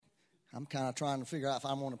I'm kind of trying to figure out if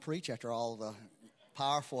I want to preach after all the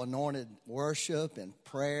powerful anointed worship and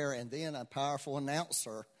prayer and then a powerful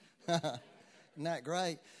announcer. Isn't that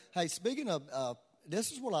great? Hey, speaking of,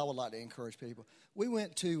 this is what I would like to encourage people. We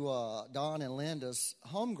went to Don and Linda's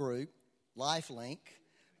home group, LifeLink,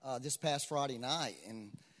 this past Friday night,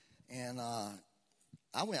 and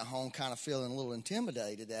I went home kind of feeling a little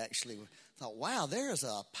intimidated, actually. Thought, wow, there's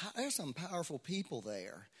some powerful people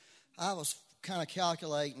there. I was kind of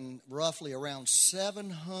calculating roughly around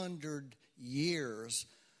 700 years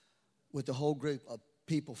with the whole group of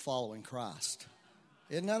people following Christ.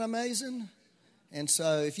 Isn't that amazing? And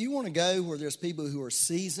so if you want to go where there's people who are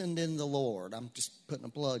seasoned in the Lord, I'm just putting a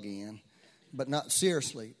plug in, but not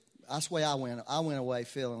seriously. That's the way I went. I went away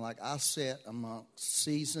feeling like I sat amongst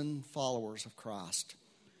seasoned followers of Christ.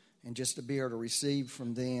 And just to be able to receive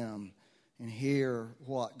from them and hear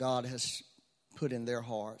what God has put in their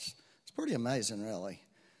hearts. It's pretty amazing, really.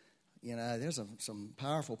 You know, there's some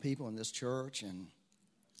powerful people in this church, and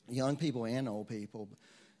young people and old people.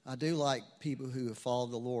 I do like people who have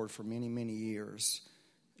followed the Lord for many, many years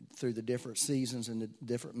through the different seasons and the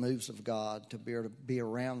different moves of God, to be able to be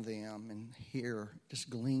around them and hear, just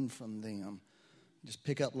glean from them. Just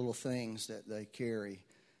pick up little things that they carry,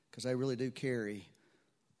 because they really do carry.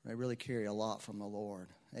 They really carry a lot from the Lord.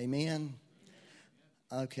 Amen?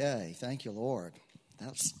 Okay, thank you, Lord.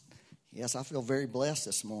 Yes, I feel very blessed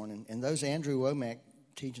this morning. And those Andrew Womack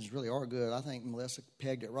teachings really are good. I think Melissa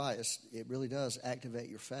pegged it right. It really does activate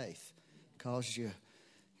your faith. Cause you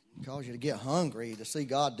to get hungry to see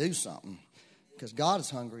God do something. Because God is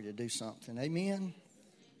hungry to do something. Amen?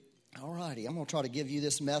 All righty, I'm going to try to give you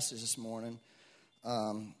this message this morning.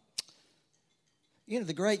 The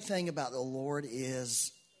great thing about the Lord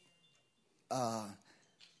is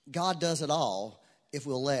God does it all if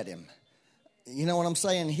we'll let Him. You know what I'm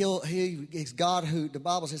saying? He's God who, the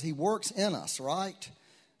Bible says, He works in us, right?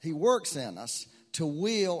 He works in us to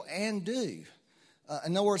will and do.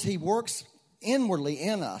 In other words, He works inwardly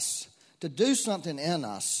in us to do something in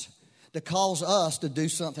us to cause us to do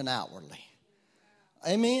something outwardly.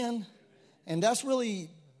 Amen? And that's really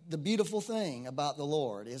the beautiful thing about the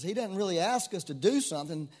Lord, is He doesn't really ask us to do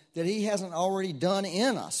something that He hasn't already done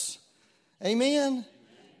in us. Amen?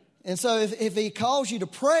 And so if He calls you to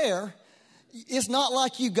prayer, it's not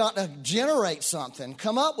like you got to generate something,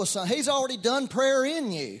 come up with something. He's already done prayer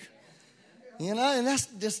in you. You know, and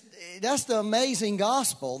that's the amazing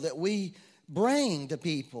gospel that we bring to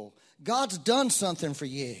people. God's done something for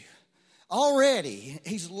you already.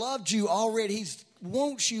 He's loved you already. He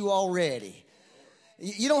wants you already.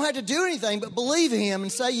 You don't have to do anything but believe Him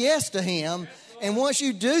and say yes to Him. And once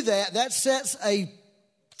you do that, that sets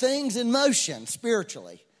things in motion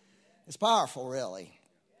spiritually. It's powerful, really.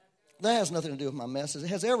 That has nothing to do with my message. It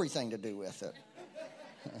has everything to do with it.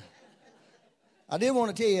 I did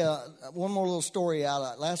want to tell you one more little story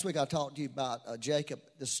last week I talked to you about Jacob,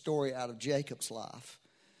 this story out of Jacob's life.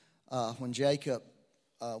 When Jacob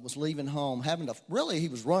was leaving home, he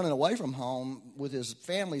was running away from home with his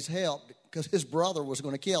family's help because his brother was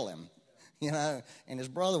going to kill him. You know, and his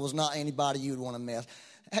brother was not anybody you'd want to mess.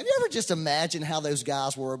 Have you ever just imagined how those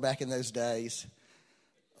guys were back in those days?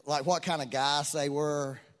 Like what kind of guys they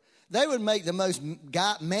were? They would make the most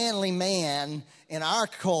manly man in our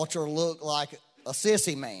culture look like a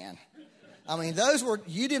sissy man. I mean,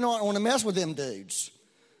 you did not want to mess with them dudes.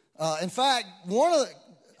 In fact,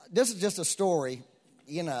 this is just a story,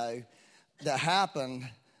 that happened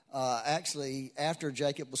actually after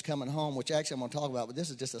Jacob was coming home, which actually I'm going to talk about, but this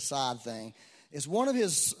is just a side thing. Is one of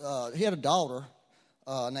his, he had a daughter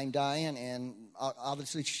named Diane, and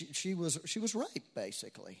obviously she was raped,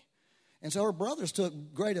 basically. And so her brothers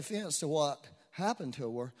took great offense to what happened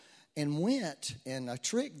to her and went and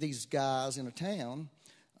tricked these guys in a town,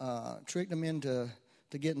 tricked them into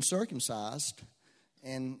getting circumcised.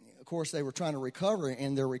 And, of course, they were trying to recover.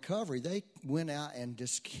 In their recovery, they went out and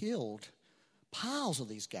just killed piles of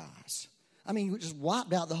these guys. I mean, just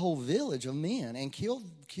wiped out the whole village of men and killed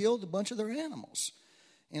a bunch of their animals.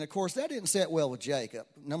 And, of course, that didn't sit well with Jacob.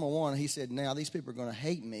 Number one, he said, now these people are going to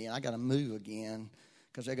hate me, and I got to move again,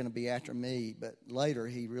 because they're going to be after me. But later,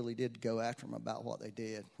 he really did go after them about what they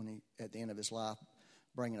did when he, at the end of his life,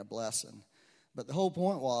 bringing a blessing. But the whole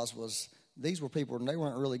point was these were people, and they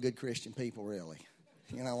weren't really good Christian people, really.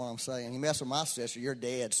 You know what I'm saying? You mess with my sister, you're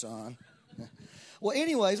dead, son. Well,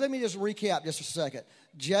 anyways, let me just recap just a second.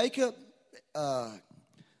 Jacob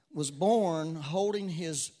was born holding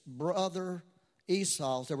his brother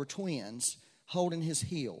Esau, they were twins, holding his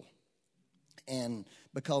heel. And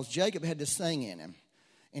because Jacob had this thing in him,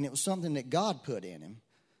 and it was something that God put in him.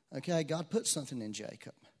 Okay, God put something in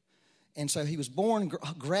Jacob. And so he was born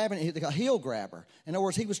grabbing, they got heel grabber. In other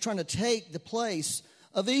words, he was trying to take the place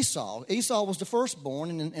of Esau. Esau was the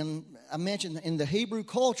firstborn, and I mentioned in the Hebrew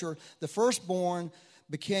culture, the firstborn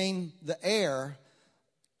became the heir,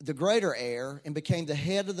 the greater heir, and became the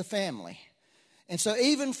head of the family. And so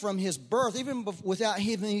even from his birth, even without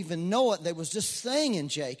him even know it, there was this thing in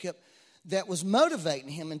Jacob that was motivating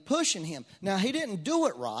him and pushing him. Now, he didn't do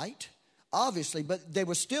it right, obviously, but there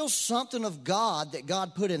was still something of God that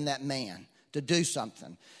God put in that man to do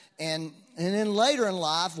something. And then later in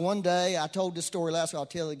life, one day, I told this story last week, I'll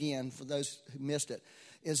tell it again for those who missed it,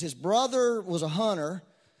 is his brother was a hunter,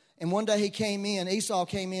 and one day he came in, Esau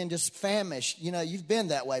came in just famished. You know, you've been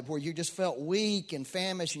that way where you just felt weak and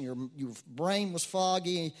famished and your brain was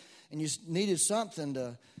foggy and you just needed something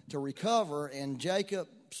to recover. And Jacob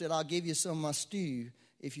said, I'll give you some of my stew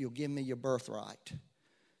if you'll give me your birthright.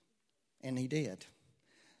 And he did.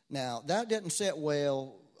 Now, that didn't sit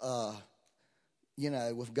well,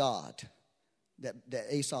 with God,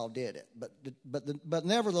 that Esau did it. But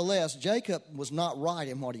nevertheless, Jacob was not right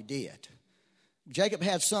in what he did. Jacob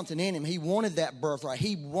had something in him. He wanted that birthright.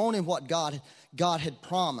 He wanted what God had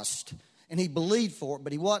promised. And he believed for it,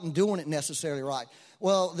 but he wasn't doing it necessarily right.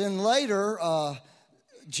 Well, then later,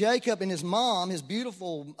 Jacob and his mom, his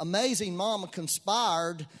beautiful, amazing mom,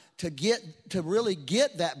 conspired to really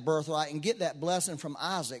get that birthright and get that blessing from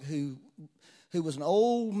Isaac, who was an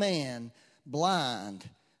old man, blind,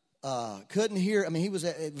 couldn't hear. I mean, he was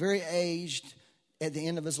very aged at the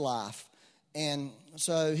end of his life. And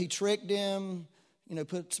so he tricked him,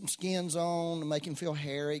 put some skins on to make him feel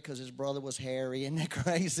hairy because his brother was hairy. Isn't that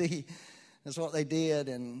crazy? That's what they did,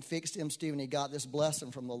 and fixed him, Stephen. He got this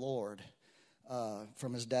blessing from the Lord,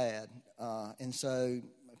 from his dad. And so,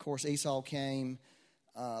 of course, Esau came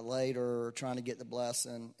later trying to get the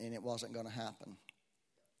blessing, and it wasn't going to happen,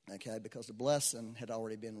 okay, because the blessing had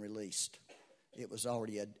already been released. It was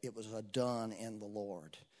a done in the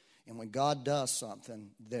Lord. And when God does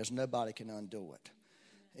something, there's nobody can undo it.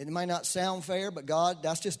 It may not sound fair, but God,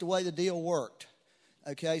 that's just the way the deal worked.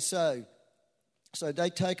 Okay, so they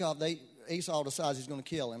take off. Esau decides he's going to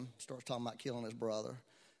kill him. Starts talking about killing his brother.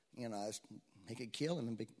 He could kill him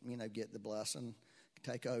and get the blessing,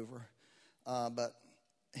 take over. But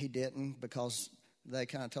he didn't, because they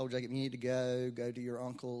kind of told Jacob, you need to go to your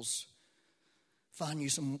uncle's, find you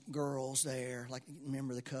some girls there. Like,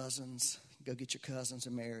 remember the cousins? Go get your cousins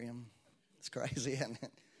and marry them. It's crazy, isn't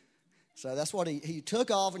it? So that's what he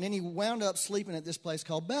took off, and then he wound up sleeping at this place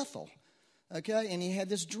called Bethel. Okay, and he had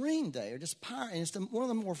this dream there, and it's one of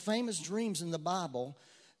the more famous dreams in the Bible,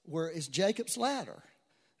 where it's Jacob's ladder.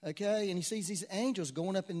 Okay, and he sees these angels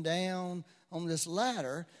going up and down on this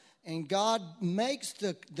ladder, and God makes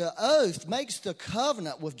the oath, makes the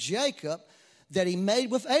covenant with Jacob that he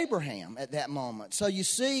made with Abraham at that moment. So you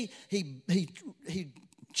see, he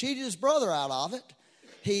cheated his brother out of it.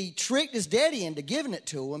 He tricked his daddy into giving it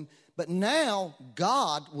to him. But now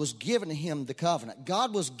God was giving him the covenant.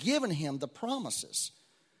 God was giving him the promises.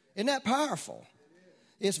 Isn't that powerful?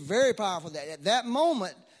 It's very powerful that at that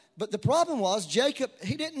moment. But the problem was Jacob,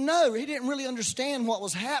 he didn't know. He didn't really understand what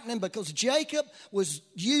was happening, because Jacob was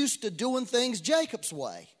used to doing things Jacob's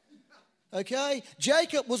way. Okay?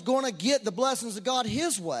 Jacob was going to get the blessings of God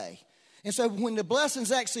his way. And so when the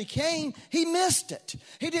blessings actually came, he missed it.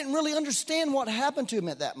 He didn't really understand what happened to him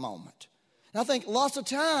at that moment. And I think lots of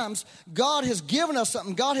times God has given us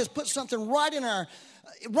something. God has put something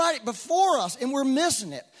right before us, and we're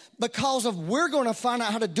missing it because we're going to find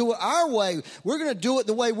out how to do it our way. We're going to do it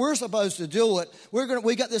the way we're supposed to do it.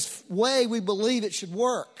 We got this way we believe it should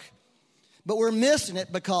work, but we're missing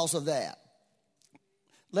it because of that.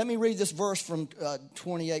 Let me read this verse from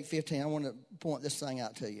 28:15. I want to point this thing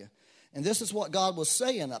out to you. And this is what God was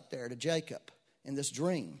saying up there to Jacob in this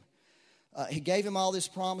dream. He gave him all these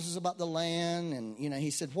promises about the land. And,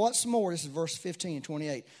 he said, what's more, this is verse 15 and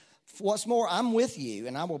 28. What's more, I'm with you,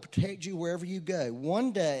 and I will protect you wherever you go.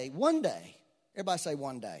 One day, everybody say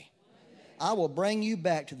one day. I will bring you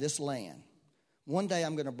back to this land. One day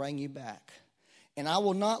I'm going to bring you back. And I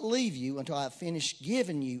will not leave you until I have finished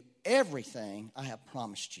giving you everything I have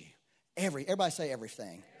promised you. Everybody say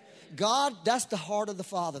everything. God, that's the heart of the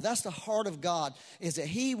Father. That's the heart of God, is that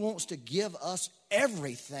He wants to give us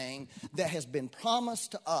everything that has been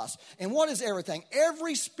promised to us. And what is everything?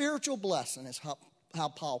 Every spiritual blessing is how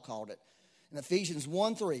Paul called it. In Ephesians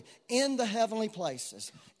 1:3, in the heavenly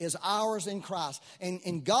places is ours in Christ.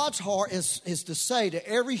 And God's heart is to say to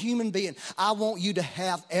every human being, I want you to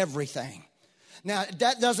have everything. Now,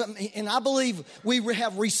 that doesn't, and I believe we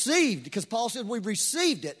have received, because Paul said we've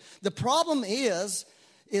received it. The problem is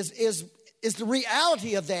is the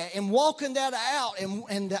reality of that and walking that out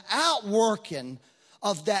and the outworking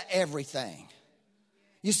of that everything.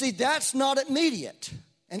 You see, that's not immediate.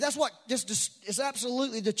 And that's what just is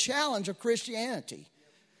absolutely the challenge of Christianity.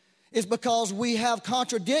 Is because we have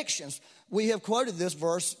contradictions. We have quoted this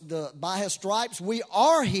verse, by his stripes we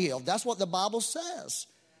are healed. That's what the Bible says.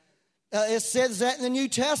 It says that in the New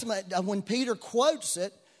Testament. When Peter quotes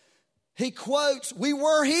it, he quotes, we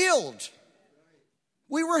were healed.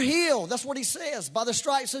 We were healed. That's what he says, by the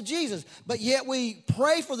stripes of Jesus. But yet we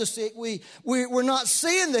pray for the sick. We're not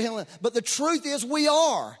seeing the healing. But the truth is we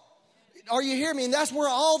are. Are you hearing me? And that's where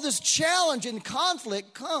all this challenge and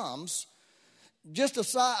conflict comes. Just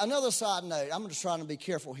another side note. I'm just trying to be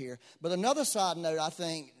careful here. But another side note, I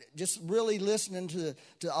think, just really listening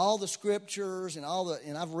to all the scriptures and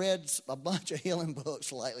and I've read a bunch of healing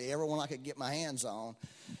books lately, every one I could get my hands on.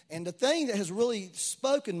 And the thing that has really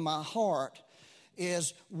spoken my heart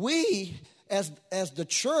is we, as the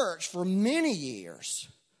church, for many years,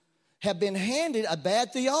 have been handed a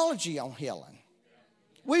bad theology on healing.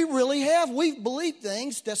 We really have. We've believed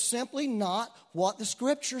things that's simply not what the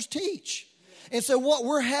scriptures teach. And so what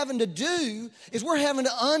we're having to do is we're having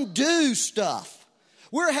to undo stuff.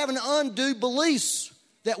 We're having to undo beliefs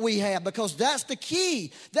that we have, because that's the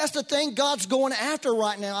key. That's the thing God's going after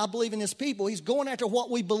right now, I believe, in his people. He's going after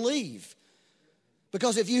what we believe.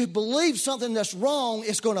 Because if you believe something that's wrong,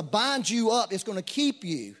 it's going to bind you up. It's going to keep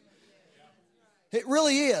you. It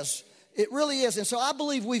really is. It really is. And so I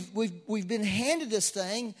believe we've been handed this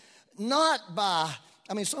thing not by...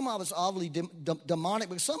 some of us obviously demonic,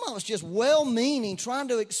 but some of us just well-meaning, trying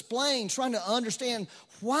to explain, trying to understand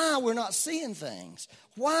why we're not seeing things.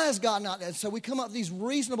 Why is God not? And so we come up with these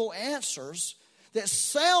reasonable answers that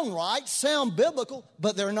sound right, sound biblical,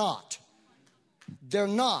 but they're not. They're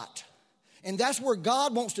not. And that's where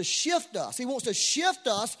God wants to shift us. He wants to shift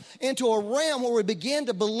us into a realm where we begin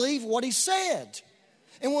to believe what he said.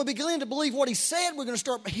 And when we begin to believe what he said, we're going to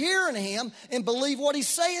start hearing him and believe what he's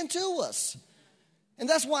saying to us. And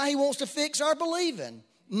that's why he wants to fix our believing.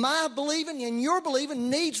 My believing and your believing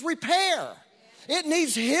needs repair. It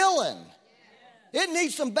needs healing. It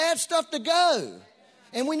needs some bad stuff to go.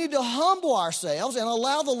 And we need to humble ourselves and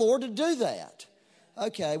allow the Lord to do that.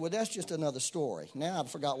 Okay, well, that's just another story. Now I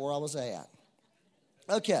forgot where I was at.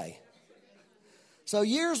 Okay. So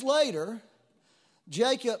years later,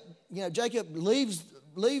 Jacob leaves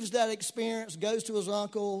that experience, goes to his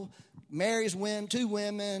uncle, marries two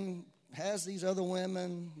women, has these other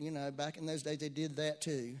women. Back in those days they did that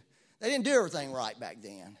too. They didn't do everything right back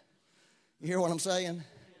then. You hear what I'm saying?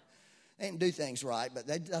 They didn't do things right, but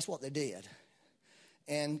that's what they did.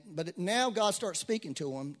 But now God starts speaking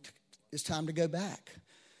to them. It's time to go back.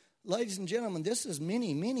 Ladies and gentlemen, this is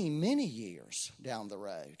many, many, many years down the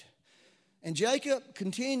road. And Jacob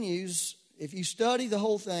continues. If you study the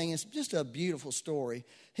whole thing, it's just a beautiful story.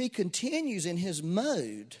 He continues in his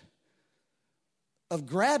mode of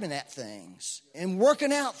grabbing at things and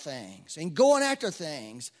working out things and going after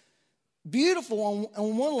things. Beautiful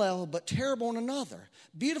on one level, but terrible on another.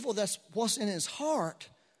 Beautiful, that's what's in his heart,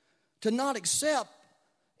 to not accept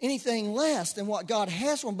anything less than what God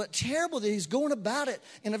has for him, but terrible that he's going about it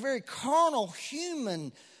in a very carnal,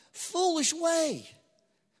 human, foolish way,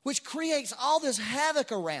 which creates all this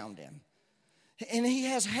havoc around him. And he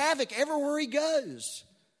has havoc everywhere he goes.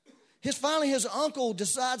 Finally, his uncle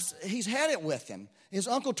decides he's had it with him. His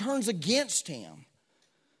uncle turns against him,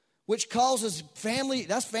 which causes family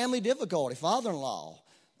difficulty. Father-in-law,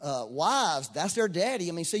 wives, that's their daddy.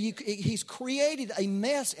 He's created a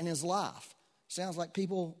mess in his life. Sounds like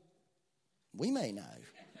people we may know.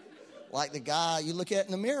 Like the guy you look at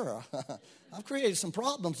in the mirror. I've created some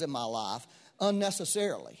problems in my life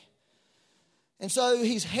unnecessarily. And so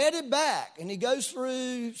he's headed back, and he goes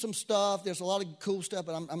through some stuff. There's a lot of cool stuff,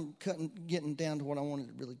 but I'm getting down to what I wanted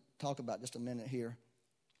to really talk about just a minute here.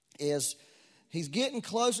 Is he's getting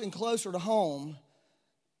closer and closer to home,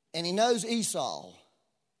 and he knows Esau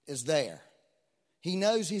is there. He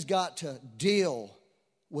knows he's got to deal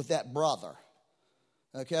with that brother,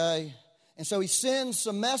 okay? And so he sends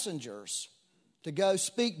some messengers to go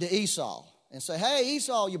speak to Esau and say, hey,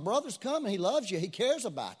 Esau, your brother's coming. He loves you. He cares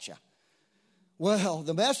about you. Well,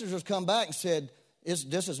 the messengers come back and said,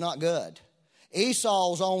 this is not good.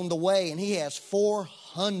 Esau's on the way, and he has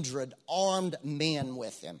 400 armed men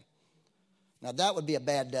with him. Now, that would be a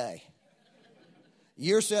bad day.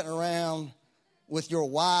 You're sitting around with your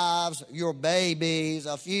wives, your babies,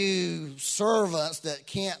 a few servants that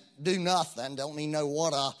can't do nothing, don't even know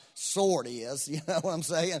what a sword is, you know what I'm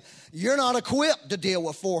saying? You're not equipped to deal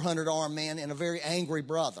with 400 armed men and a very angry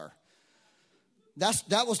brother.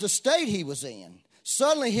 That was the state he was in.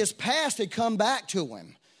 suddenly his past had come back to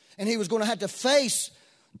him. And he was going to have to face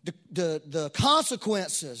the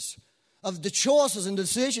consequences of the choices and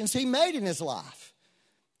decisions he made in his life.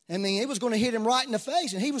 I mean, it was going to hit him right in the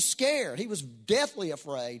face, and he was scared. He was deathly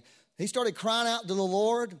afraid. He started crying out to the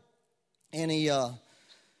Lord, and he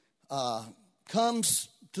comes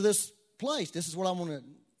to this place. This is what I want to,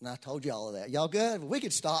 and I told you all of that. Y'all good? We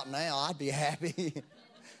could stop now. I'd be happy.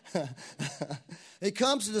 He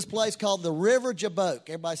comes to this place called the River Jabbok.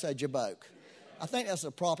 Everybody say Jabbok. I think that's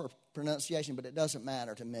a proper pronunciation, but it doesn't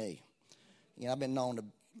matter to me. You know, I've been known to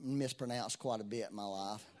mispronounce quite a bit in my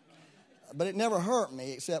life. But it never hurt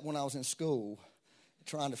me except when I was in school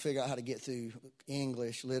trying to figure out how to get through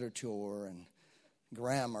English literature and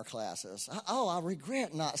grammar classes. I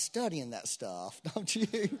regret not studying that stuff, don't you?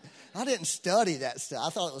 I didn't study that stuff. I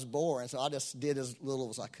thought it was boring, so I just did as little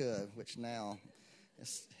as I could, which now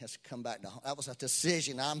has come back to home. That was a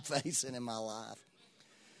decision I'm facing in my life.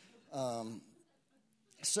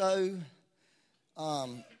 So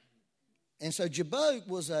Jabbok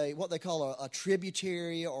was what they call a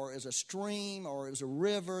tributary, or is a stream, or it was a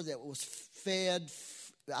river that was fed.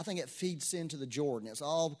 I think it feeds into the Jordan. It's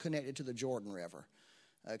all connected to the Jordan River.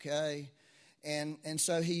 Okay? And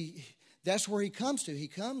so that's where he comes to. He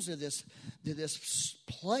comes to this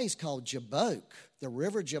place called Jabbok, the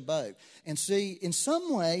River Jabbok. And see, in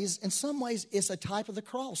some ways, it's a type of the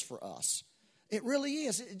cross for us. It really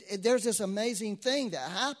is. There's this amazing thing that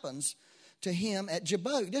happens to him at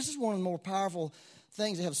Jabbok. This is one of the more powerful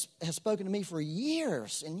things that has spoken to me for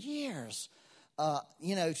years and years.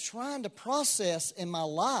 Trying to process in my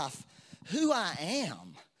life who I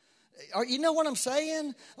am. You know what I'm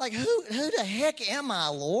saying? Like, who the heck am I,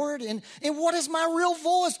 Lord? And what is my real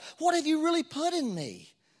voice? What have you really put in me?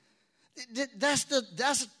 That's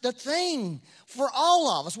the thing for all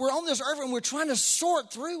of us. We're on this earth and we're trying to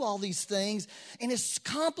sort through all these things, and it's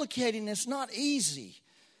complicated and it's not easy.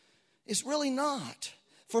 It's really not.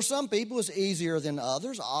 For some people, it's easier than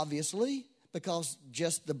others, obviously, because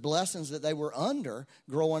just the blessings that they were under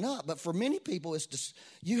growing up. But for many people,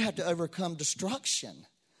 you have to overcome destruction.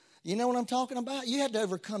 You know what I'm talking about? You have to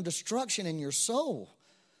overcome destruction in your soul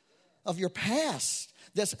of your past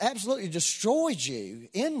that's absolutely destroyed you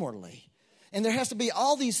inwardly. And there has to be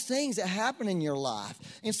all these things that happen in your life.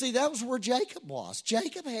 And see, that was where Jacob was.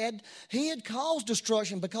 Jacob had caused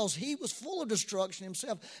destruction because he was full of destruction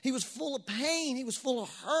himself. He was full of pain. He was full of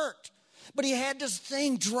hurt. But he had this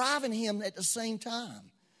thing driving him at the same time.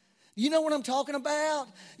 You know what I'm talking about?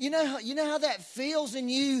 You know how that feels in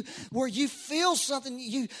you, where you feel something,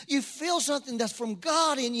 you feel something that's from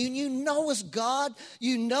God in you, and you know it's God.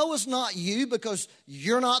 You know it's not you because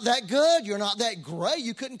you're not that good. You're not that great.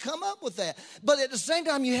 You couldn't come up with that. But at the same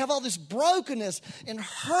time, you have all this brokenness and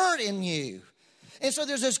hurt in you. And so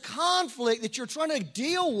there's this conflict that you're trying to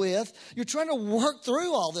deal with. You're trying to work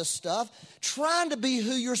through all this stuff, trying to be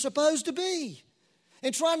who you're supposed to be.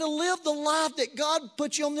 And trying to live the life that God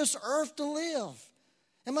put you on this earth to live.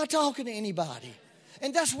 Am I talking to anybody?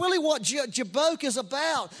 And that's really what Jabbok is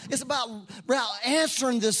about. It's about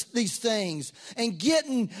answering these things and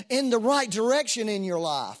getting in the right direction in your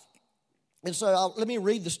life. And so let me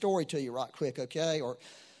read the story to you right quick, okay?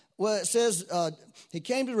 It says, he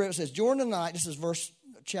came to the river. It says, during the night, this is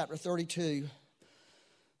chapter 32.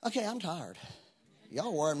 Okay, I'm tired.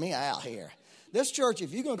 Y'all wearing me out here. This church,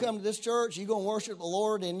 if you're going to come to this church, you're going to worship the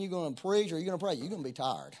Lord and you're going to preach or you're going to pray, you're going to be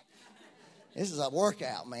tired. This is a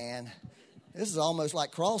workout, man. This is almost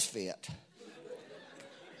like CrossFit.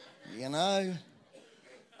 You know?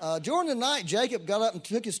 During the night, Jacob got up and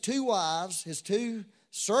took his two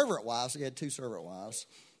servant wives. He had two servant wives.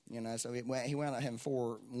 You know, so he wound up having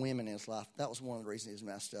 4 women in his life. That was one of the reasons he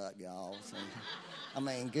was messed up, y'all. So, I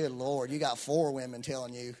mean, good Lord, you got 4 women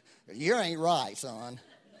telling you, you ain't right, son.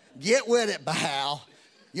 Get with it, pal.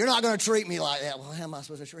 You're not going to treat me like that. Well, how am I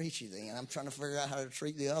supposed to treat you then? I'm trying to figure out how to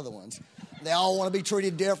treat the other ones. They all want to be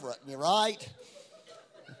treated different, you right?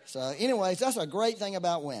 So anyways, that's a great thing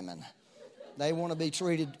about women. They want to be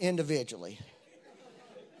treated individually.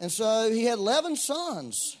 And so he had 11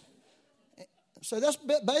 sons. So that's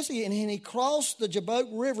basically, and he crossed the Jabbok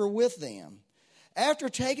River with them. After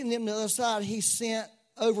taking them to the other side, he sent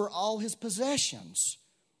over all his possessions.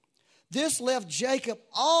 This left Jacob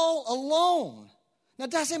all alone. Now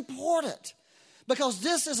that's important because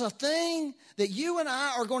this is a thing that you and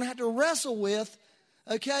I are going to have to wrestle with,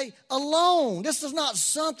 okay, alone. This is not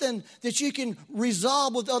something that you can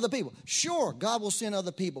resolve with other people. Sure, God will send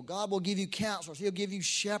other people. God will give you counselors. He'll give you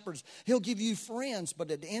shepherds. He'll give you friends.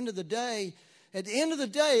 But at the end of the day,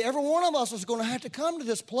 every one of us is going to have to come to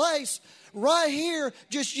this place right here,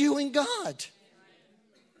 just you and God.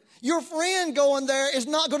 Your friend going there is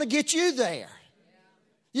not going to get you there.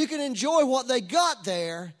 You can enjoy what they got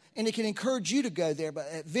there, and it can encourage you to go there, but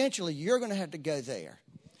eventually you're going to have to go there.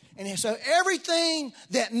 And so everything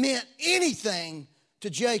that meant anything to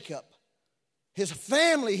Jacob, his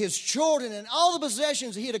family, his children, and all the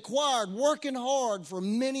possessions he had acquired working hard for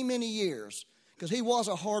many, many years, because he was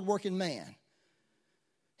a hard-working man.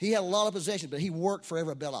 He had a lot of possessions, but he worked for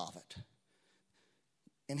every bit of it.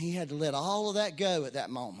 And he had to let all of that go at that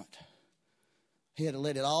moment. He had to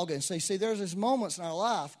let it all go. And see, there's these moments in our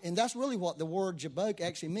life, and that's really what the word Jabbok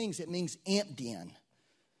actually means. It means emptying.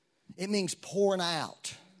 It means pouring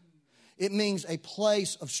out. It means a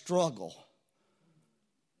place of struggle.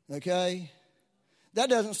 Okay? That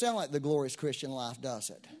doesn't sound like the glorious Christian life, does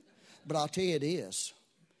it? But I'll tell you it is.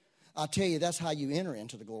 I'll tell you that's how you enter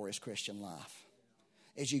into the glorious Christian life.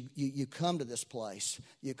 As you come to this place.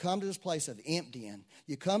 You come to this place of emptying.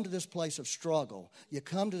 You come to this place of struggle. You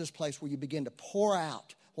come to this place where you begin to pour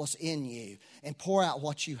out what's in you and pour out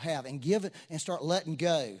what you have and give it and start letting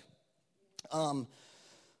go.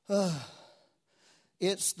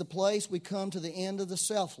 It's the place we come to the end of the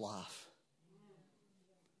self-life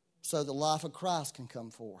so the life of Christ can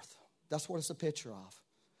come forth. That's what it's a picture of.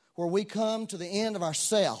 Where we come to the end of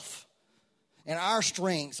ourself and our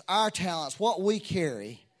strengths, our talents, what we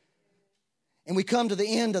carry, and we come to the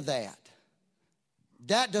end of that.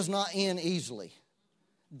 That does not end easily.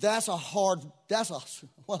 That's what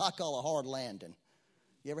I call a hard landing.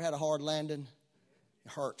 You ever had a hard landing?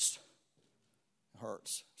 It hurts. It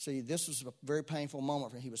hurts. See, this was a very painful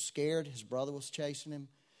moment for him. He was scared. His brother was chasing him.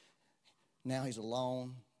 Now he's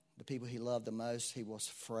alone. The people he loved the most, he was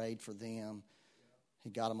afraid for them.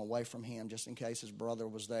 He got them away from him just in case his brother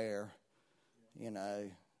was there.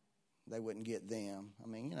 They wouldn't get them. I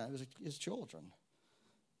mean, it was his children.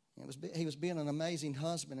 He was being an amazing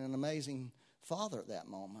husband and an amazing father at that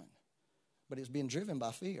moment. But he was being driven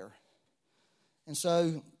by fear. And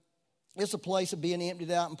so it's a place of being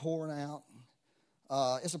emptied out and pouring out.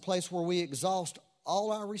 It's a place where we exhaust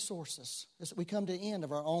all our resources. We come to the end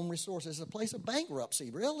of our own resources. It's a place of bankruptcy,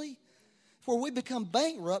 really. Where we become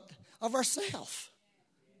bankrupt of ourselves.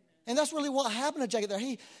 And that's really what happened to Jacob there.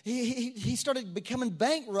 He started becoming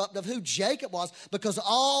bankrupt of who Jacob was because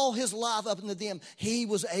all his life up into them, he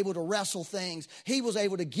was able to wrestle things. He was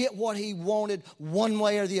able to get what he wanted one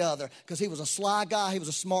way or the other because he was a sly guy, he was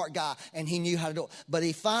a smart guy, and he knew how to do it. But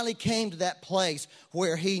he finally came to that place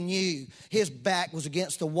where he knew his back was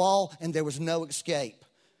against the wall and there was no escape.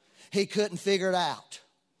 He couldn't figure it out.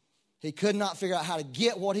 He could not figure out how to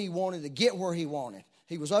get what he wanted, to get where he wanted.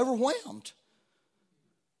 He was overwhelmed.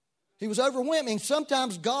 He was overwhelming.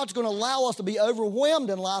 Sometimes God's going to allow us to be overwhelmed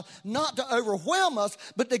in life, not to overwhelm us,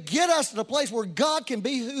 but to get us to the place where God can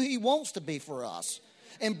be who he wants to be for us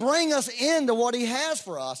and bring us into what he has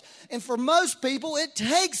for us. And for most people, it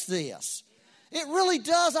takes this. It really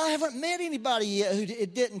does. I haven't met anybody yet who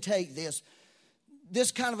it didn't take this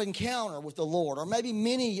kind of encounter with the Lord, or maybe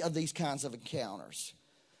many of these kinds of encounters.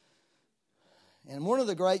 And one of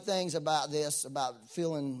the great things about this, about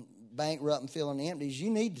feeling bankrupt and feeling empty,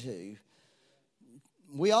 is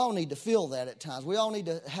we all need to feel that at times. We all need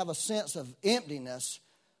to have a sense of emptiness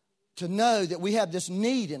to know that we have this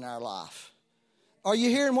need in our life. Are you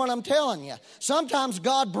hearing what I'm telling you? Sometimes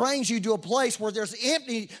God brings you to a place where there's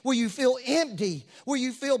empty, where you feel empty, where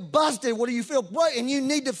you feel busted, where you feel broken, and you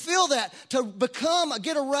need to feel that to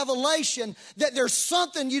get a revelation that there's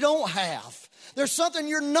something you don't have. There's something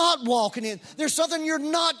you're not walking in. There's something you're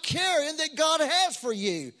not carrying that God has for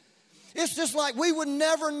you. It's just like we would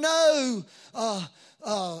never know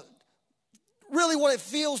really what it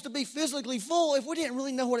feels to be physically full if we didn't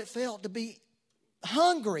really know what it felt to be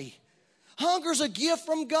hungry. Hunger's a gift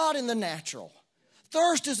from God in the natural.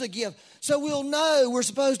 Thirst is a gift. So we'll know we're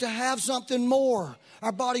supposed to have something more.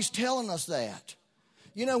 Our body's telling us that.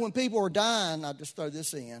 When people are dying, I'll just throw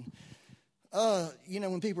this in.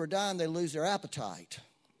 When people are dying, they lose their appetite,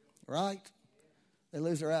 right? They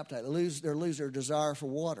lose their appetite. They lose their desire for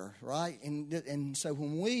water, right? And so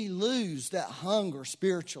when we lose that hunger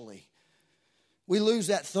spiritually, we lose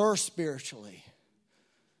that thirst spiritually,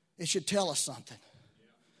 it should tell us something.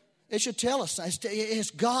 It should tell us something.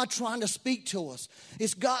 It's God trying to speak to us.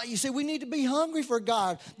 It's God. You see, we need to be hungry for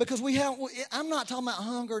God because I'm not talking about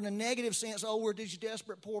hunger in a negative sense. Oh, we're these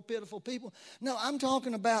desperate, poor, pitiful people. No, I'm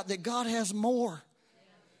talking about that God has more.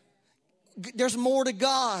 There's more to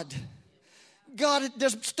God.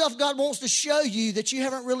 There's stuff God wants to show you that you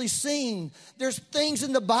haven't really seen. There's things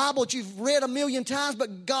in the Bible that you've read a million times,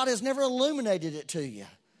 but God has never illuminated it to you.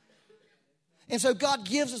 And so God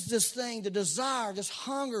gives us this thing, the desire, this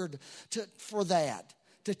hunger for that,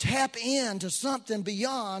 to tap into something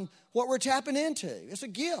beyond what we're tapping into. It's a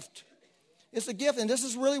gift. It's a gift. And this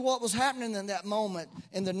is really what was happening in that moment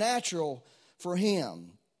in the natural for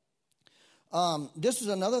him. This is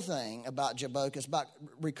another thing about Jabbok. It's about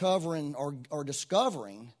recovering or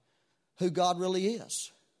discovering who God really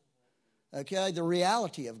is. Okay, the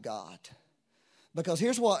reality of God. Because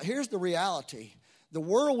here's the reality. The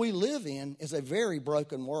world we live in is a very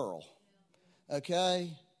broken world.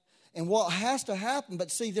 Okay? And what has to happen,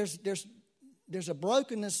 but see, there's a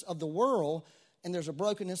brokenness of the world and there's a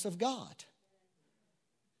brokenness of God.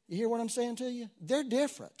 You hear what I'm saying to you? They're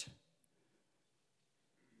different.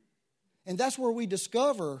 And that's where we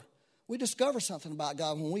discover something about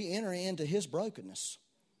God when we enter into his brokenness.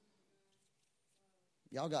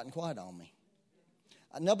 Y'all gotten quiet on me.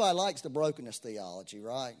 Nobody likes the brokenness theology,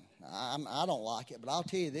 right? I don't like it, but I'll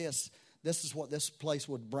tell you this. This is what this place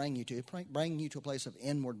would bring you to. Bring you to a place of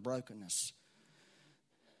inward brokenness.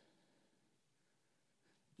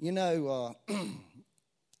 You know,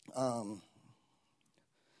 one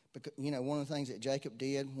of the things that Jacob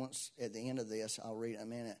did once at the end of this, I'll read in a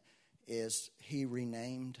minute, is he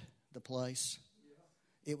renamed the place.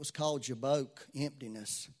 It was called Jabbok,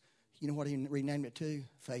 emptiness. You know what he renamed it to?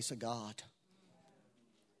 Face of God.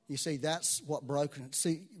 You see, that's what broken.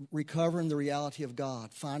 See, recovering the reality of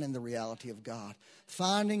God, finding the reality of God,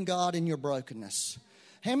 finding God in your brokenness.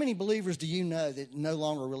 How many believers do you know that no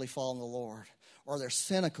longer really follow the Lord? Or they're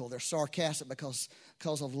cynical, they're sarcastic because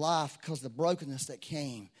of life, because of the brokenness that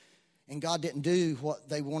came. And God didn't do what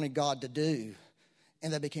they wanted God to do.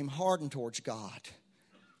 And they became hardened towards God.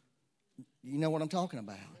 You know what I'm talking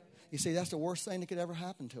about. You see, that's the worst thing that could ever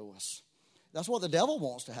happen to us. That's what the devil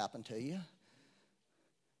wants to happen to you.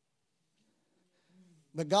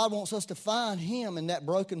 But God wants us to find him in that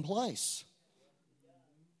broken place.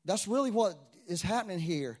 That's really what is happening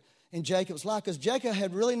here in Jacob's life. Because Jacob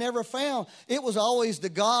had really never found, it was always the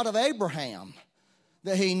God of Abraham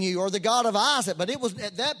that he knew, or the God of Isaac. But it was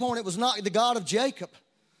at that point, it was not the God of Jacob.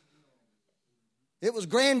 It was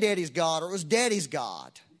granddaddy's God, or it was daddy's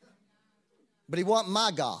God. But he wasn't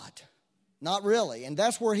my God. Not really. And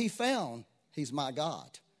that's where he found, he's my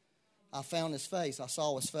God. I found his face. I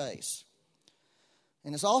saw his face.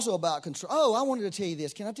 And it's also about control. Oh, I wanted to tell you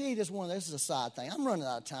this. Can I tell you this one? This is a side thing. I'm running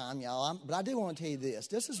out of time, y'all. But I do want to tell you this.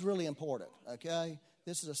 This is really important, okay?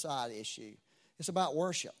 This is a side issue. It's about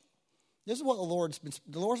worship. This is what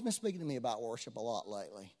the Lord's been speaking to me about worship a lot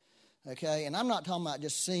lately, okay? And I'm not talking about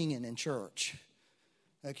just singing in church,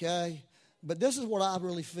 okay? But this is what I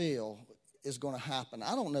really feel is going to happen.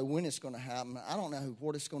 I don't know when it's going to happen. I don't know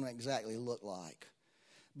what it's going to exactly look like.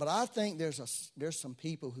 But I think there's some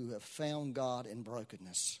people who have found God in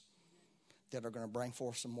brokenness that are going to bring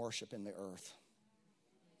forth some worship in the earth.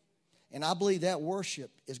 And I believe that worship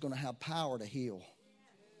is going to have power to heal.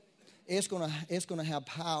 It's going to have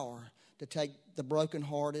power to take the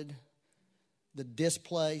brokenhearted, the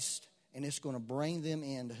displaced, and it's going to bring them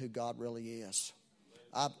into who God really is.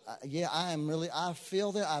 I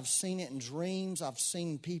feel that. I've seen it in dreams. I've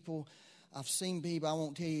seen people. I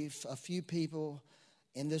won't tell you a few people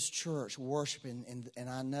in this church worshiping, and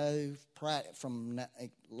I know from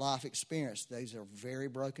life experience, these are very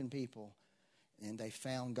broken people, and they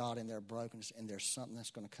found God in their brokenness, and there's something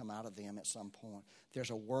that's going to come out of them at some point. There's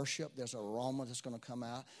a worship, there's an aroma that's going to come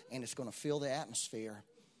out, and it's going to fill the atmosphere.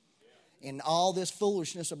 And all this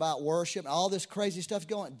foolishness about worship, all this crazy stuff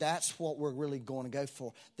going, that's what we're really going to go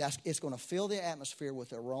for. It's going to fill the atmosphere with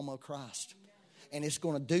the aroma of Christ. And it's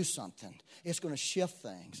going to do something. It's going to shift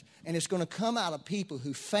things. And it's going to come out of people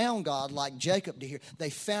who found God like Jacob did here. They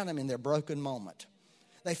found him in their broken moment.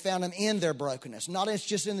 They found him in their brokenness. Not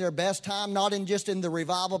just in their best time, not just in the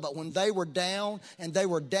revival, but when they were down, and they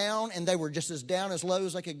were just as down as low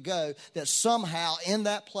as they could go, that somehow in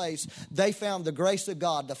that place, they found the grace of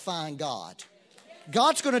God to find God.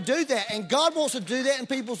 God's going to do that, and God wants to do that in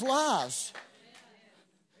people's lives.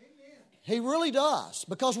 He really does,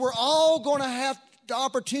 because we're all going to have the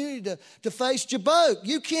opportunity to face Jabbok.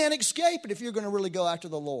 You can't escape it if you're going to really go after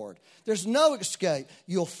the Lord. There's no escape.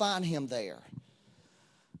 You'll find him there.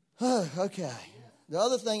 Okay. The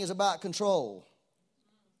other thing is about control.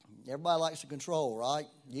 Everybody likes to control, right?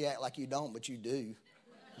 You act like you don't, but you do.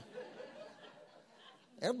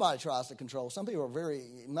 Everybody tries to control.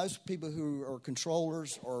 Most people who are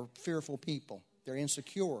controllers are fearful people. They're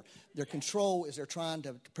insecure. Their control is they're trying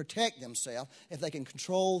to protect themselves. If they can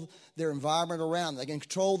control their environment around them, they can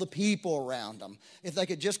control the people around them. If they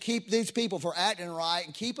could just keep these people from acting right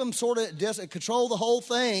and keep them sort of control the whole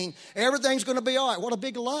thing, everything's going to be all right. What a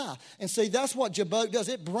big lie. And see, that's what Jabbok does.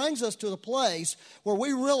 It brings us to the place where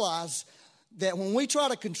we realize that when we try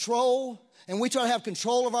to control and we try to have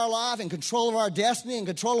control of our life and control of our destiny and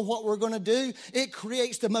control of what we're going to do, it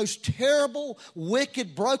creates the most terrible,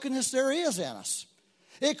 wicked brokenness there is in us.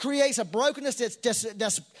 It creates a brokenness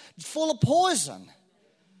that's full of poison.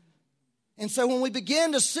 And so when we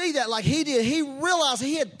begin to see that like he did, he realized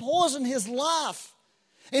he had poisoned his life.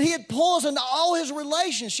 And he had poisoned all his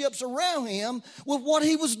relationships around him with what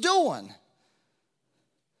he was doing.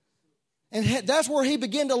 And that's where he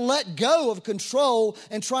began to let go of control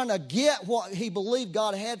and trying to get what he believed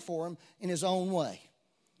God had for him in his own way.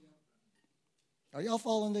 Are y'all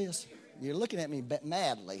following this? You're looking at me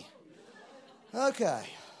madly. Okay.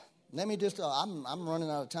 Let me just, I'm running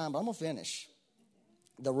out of time, but I'm going to finish.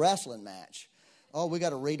 The wrestling match. Oh, we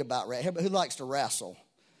got to read about wrestling. Who likes to wrestle?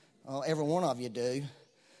 Oh, every one of you do.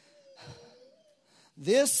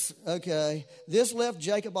 This left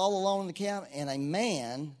Jacob all alone in the camp, and a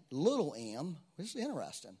man, little m, this is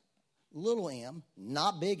interesting, little m,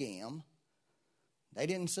 not big M. They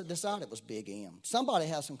didn't decide it was big M. Somebody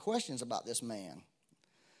has some questions about this man.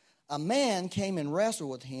 A man came and wrestled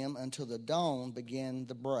with him until the dawn began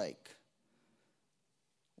to break.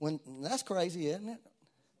 That's crazy, isn't it?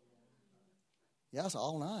 Yeah, it's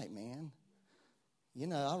all night, man. You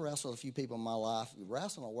know, I wrestled a few people in my life.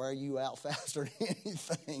 Wrestling will wear you out faster than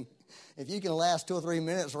anything. If you can last 2 or 3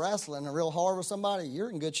 minutes wrestling real hard with somebody, you're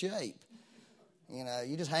in good shape. You know,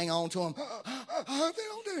 you just hang on to them.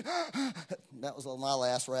 That was my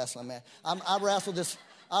last wrestling, man. I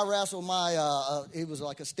wrestled my, he was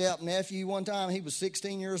like a step nephew one time. He was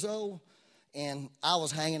 16 years old, and I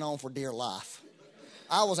was hanging on for dear life.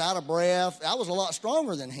 I was out of breath. I was a lot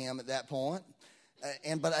stronger than him at that point.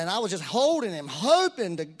 And I was just holding him,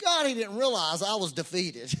 hoping to God he didn't realize I was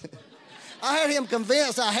defeated. I had him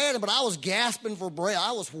convinced I had him, but I was gasping for breath.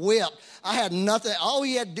 I was whipped. I had nothing. All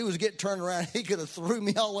he had to do was get turned around. He could have threw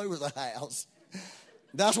me all over the house.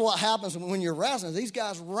 That's what happens when you're wrestling. These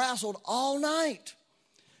guys wrestled all night.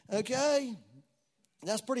 Okay?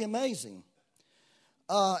 That's pretty amazing.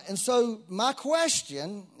 And so my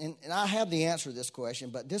question, and I have the answer to this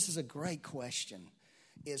question, but this is a great question,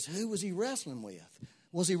 is who was he wrestling with?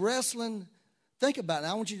 Was he wrestling, think about it,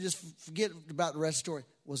 I want you to just forget about the rest of the story.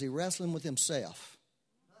 Was he wrestling with himself?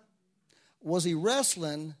 Was he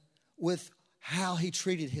wrestling with how he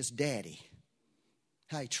treated his daddy?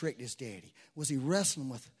 How he tricked his daddy? Was he wrestling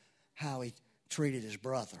with how he treated his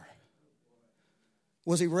brother?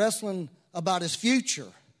 Was he wrestling about his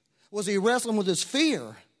future? Was he wrestling with his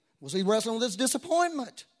fear? Was he wrestling with his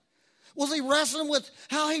disappointment? Was he wrestling with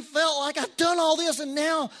how he felt like I've done all this and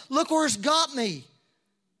now look where it's got me?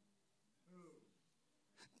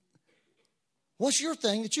 What's your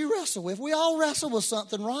thing that you wrestle with? We all wrestle with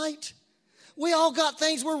something, right? We all got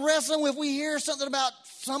things we're wrestling with. We hear something about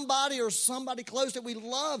somebody or somebody close that we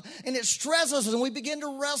love and it stresses us and we begin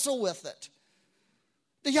to wrestle with it.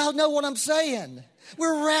 Do y'all know what I'm saying?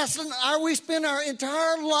 We're wrestling. We spend our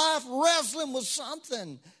entire life wrestling with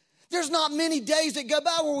something. There's not many days that go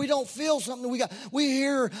by where we don't feel something. We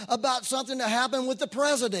hear about something that happened with the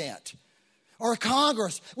president or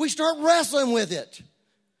Congress. We start wrestling with it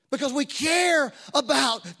because we care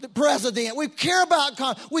about the president. We care about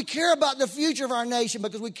the future of our nation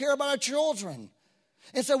because we care about our children.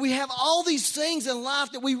 And so we have all these things in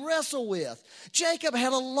life that we wrestle with. Jacob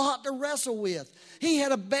had a lot to wrestle with. He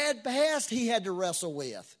had a bad past he had to wrestle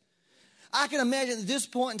with. I can imagine at this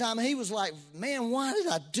point in time, he was like, man, why did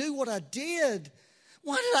I do what I did?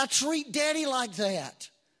 Why did I treat daddy like that?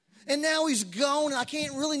 And now he's gone and I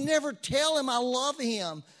can't really never tell him I love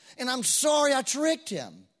him. And I'm sorry I tricked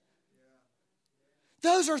him.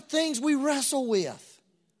 Those are things we wrestle with.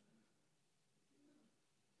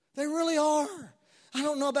 They really are. I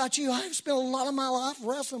don't know about you. I've spent a lot of my life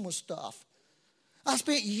wrestling with stuff. I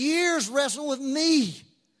spent years wrestling with me,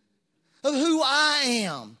 of who I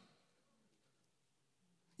am.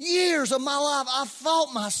 Years of my life, I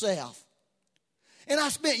fought myself. And I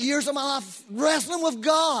spent years of my life wrestling with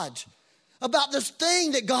God about this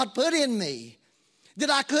thing that God put in me that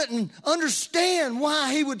I couldn't understand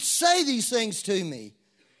why he would say these things to me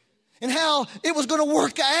and how it was going to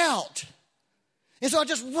work out. And so I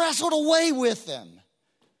just wrestled away with them.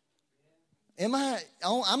 I'm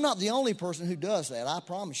not the only person who does that. I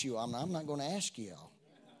promise you, I'm not going to ask you all.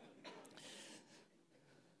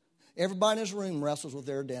 Everybody in this room wrestles with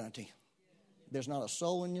their identity. There's not a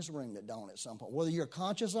soul in this room that don't at some point. Whether you're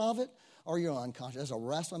conscious of it or you're unconscious, there's a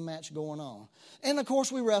wrestling match going on. And, of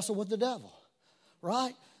course, we wrestle with the devil,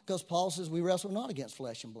 right? Because Paul says we wrestle not against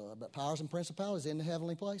flesh and blood, but powers and principalities in the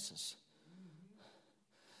heavenly places.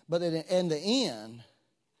 But in the end,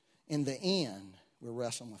 we're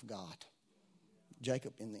wrestling with God.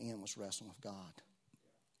 Jacob, in the end, was wrestling with God.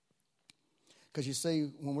 Because you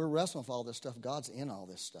see, when we're wrestling with all this stuff, God's in all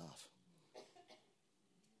this stuff.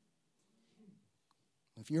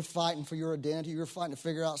 If you're fighting for your identity, you're fighting to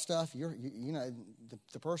figure out stuff,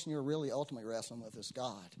 the person you're really ultimately wrestling with is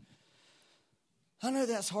God. I know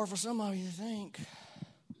that's hard for some of you to think.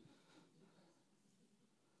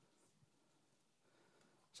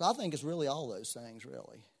 So I think it's really all those things,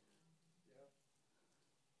 really.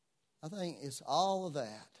 I think it's all of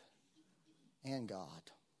that and God.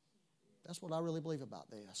 That's what I really believe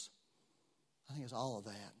about this. I think it's all of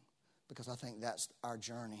that because I think that's our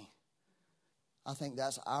journey. I think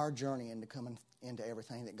that's our journey into coming into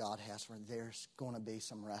everything that God has for. There's going to be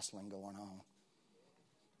some wrestling going on.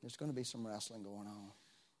 There's going to be some wrestling going on.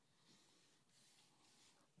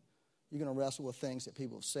 You're going to wrestle with things that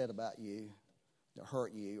people have said about you that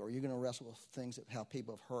hurt you, or you're going to wrestle with things that how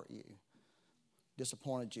people have hurt you,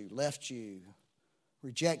 disappointed you, left you,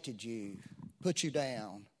 rejected you, put you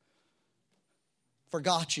down,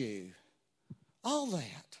 forgot you. All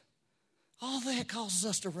that causes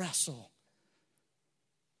us to wrestle.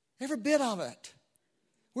 Every bit of it.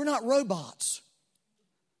 We're not robots.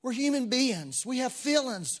 We're human beings. We have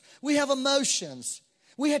feelings. We have emotions.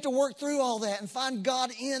 We have to work through all that and find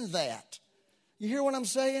God in that. You hear what I'm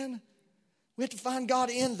saying? We have to find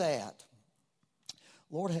God in that.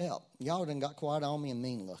 Lord help. Y'all done got quiet on me and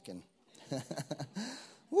mean looking.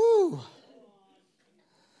 Woo.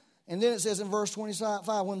 And then it says in verse 25,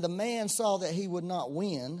 when the man saw that he would not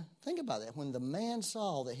win. Think about that. When the man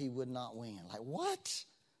saw that he would not win. Like, what?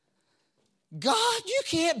 God, you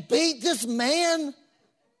can't beat this man?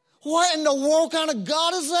 What in the world kind of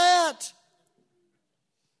God is that?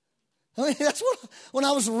 I mean, that's what, when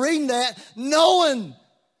I was reading that, knowing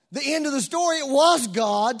the end of the story, it was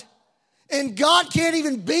God. And God can't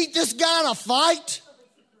even beat this guy in a fight?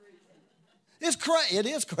 It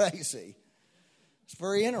is crazy. It's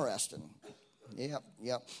very interesting.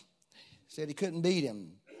 Yep. Said he couldn't beat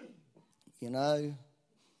him. You know?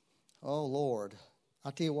 Oh, Lord.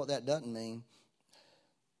 I'll tell you what that doesn't mean.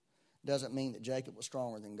 It doesn't mean that Jacob was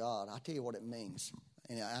stronger than God. I'll tell you what it means.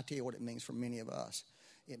 And I'll tell you what it means for many of us.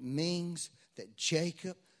 It means that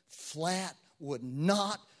Jacob flat would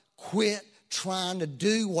not quit trying to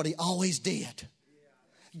do what he always did.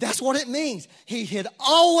 That's what it means. He had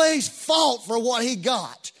always fought for what he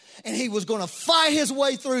got. And he was going to fight his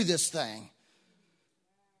way through this thing.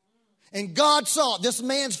 And God saw it. This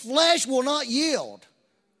man's flesh will not yield.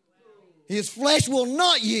 His flesh will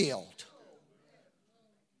not yield.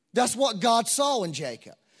 That's what God saw in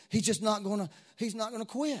Jacob. He's not going to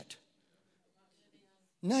quit.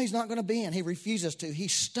 No, he's not going to bend. He refuses to.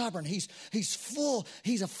 He's stubborn. He's full.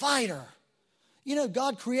 He's a fighter. You know,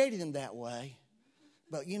 God created him that way.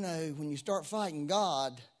 But, you know, when you start fighting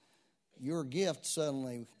God, your gift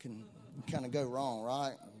suddenly can kind of go wrong,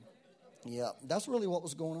 right? Yeah, that's really what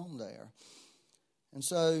was going on there. And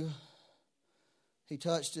so he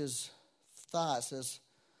touched his thigh. It says,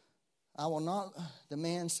 I will not, the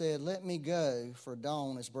man said, let me go, for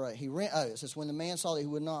dawn is break. It says, when the man saw that he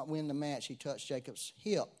would not win the match, he touched Jacob's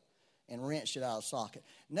hip and wrenched it out of socket.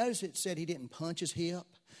 Notice it said he didn't punch his hip.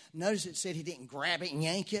 Notice it said he didn't grab it and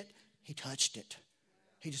yank it. He touched it.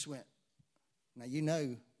 He just went. Now, you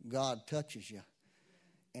know God touches you.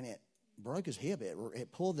 And it broke his hip.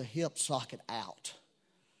 It pulled the hip socket out.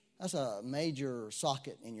 That's a major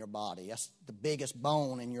socket in your body. That's the biggest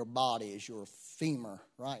bone in your body is your femur,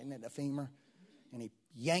 right? Isn't it the femur? And he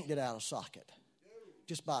yanked it out of socket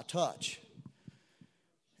just by a touch.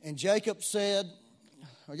 And Jacob said,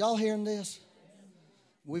 are y'all hearing this?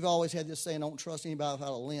 We've always had this saying, don't trust anybody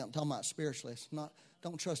without a limp. I'm talking about spiritually. It's not,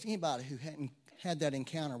 don't trust anybody who hadn't had that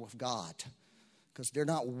encounter with God. Because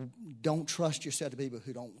don't trust yourself to people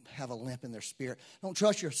who don't have a limp in their spirit. Don't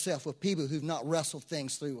trust yourself with people who've not wrestled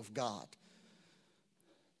things through with God.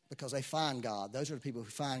 Because they find God. Those are the people who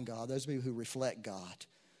find God. Those are the people who reflect God.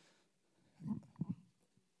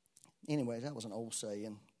 Anyway, that was an old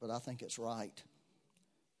saying, but I think it's right.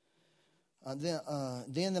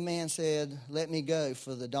 Then the man said, let me go,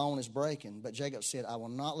 for the dawn is breaking. But Jacob said, I will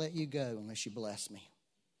not let you go unless you bless me.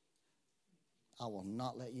 I will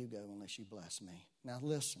not let you go unless you bless me. Now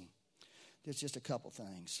listen, there's just a couple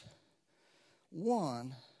things.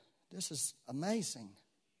 One, this is amazing.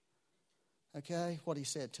 Okay, what he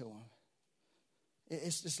said to him.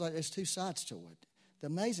 It's just like there's two sides to it. The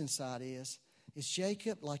amazing side is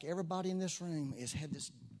Jacob, like everybody in this room, has had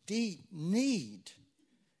this deep need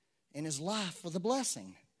in his life for the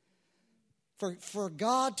blessing. For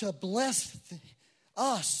God to bless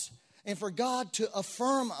us and for God to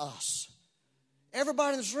affirm us.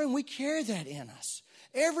 Everybody in this room, we carry that in us.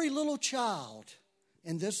 Every little child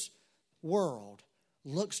in this world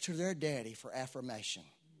looks to their daddy for affirmation.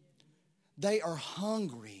 They are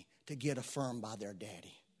hungry to get affirmed by their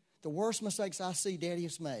daddy. The worst mistakes I see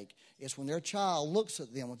daddies make is when their child looks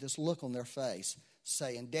at them with this look on their face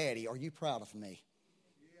saying, Daddy, are you proud of me?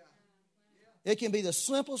 It can be the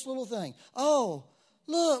simplest little thing. Oh,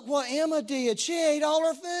 look what Emma did. She ate all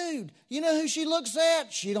her food. You know who she looks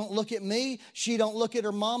at? She don't look at me. She don't look at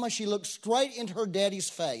her mama. She looks straight into her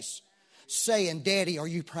daddy's face saying, Daddy, are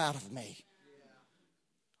you proud of me?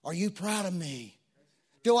 Are you proud of me?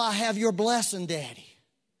 Do I have your blessing, Daddy?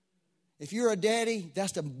 If you're a daddy,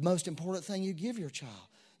 that's the most important thing you give your child,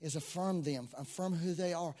 is affirm them, affirm who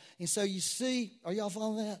they are. And so you see, are y'all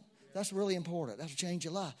following that? That's really important. That'll change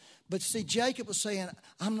your life. But see, Jacob was saying,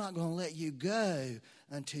 I'm not going to let you go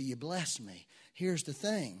until you bless me. Here's the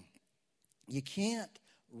thing. You can't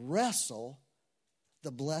wrestle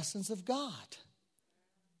the blessings of God.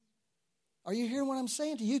 Are you hearing what I'm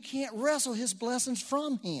saying to you? You can't wrestle his blessings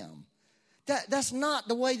from him. That's not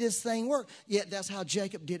the way this thing worked. Yet that's how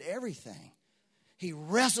Jacob did everything. He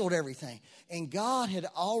wrestled everything. And God had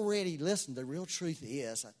already, listen, the real truth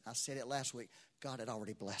is, I said it last week, God had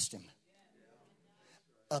already blessed him.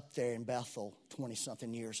 Up there in Bethel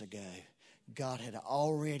 20-something years ago, God had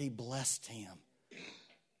already blessed him.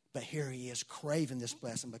 But here he is craving this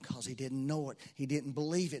blessing because he didn't know it. He didn't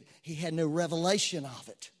believe it. He had no revelation of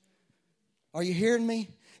it. Are you hearing me?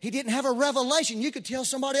 He didn't have a revelation. You could tell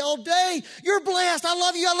somebody all day, you're blessed, I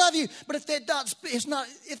love you, I love you. But if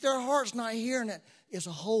if their heart's not hearing it, it's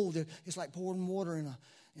a hole. It's like pouring water in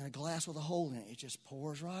a glass with a hole in it. It just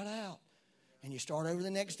pours right out. And you start over the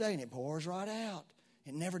next day and it pours right out.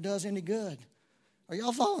 It never does any good. Are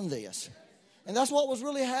y'all following this? And that's what was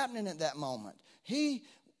really happening at that moment. He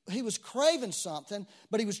was craving something,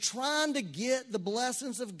 but he was trying to get the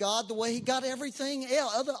blessings of God the way he got everything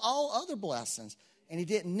else, all other blessings. And he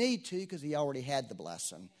didn't need to because he already had the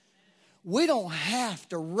blessing. We don't have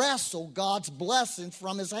to wrestle God's blessings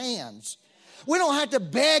from his hands. We don't have to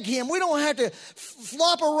beg him. We don't have to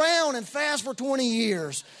flop around and fast for 20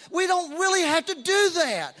 years. We don't really have to do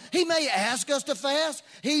that. He may ask us to fast.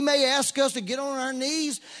 He may ask us to get on our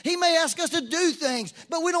knees. He may ask us to do things.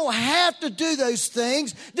 But we don't have to do those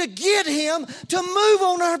things to get him to move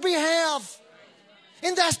on our behalf.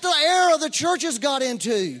 And that's the era the church has got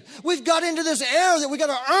into. We've got into this era that we got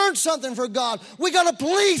to earn something for God. We got to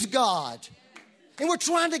please God. And we're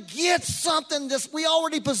trying to get something that we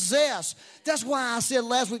already possess. That's why I said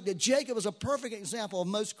last week that Jacob is a perfect example of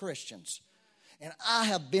most Christians. And I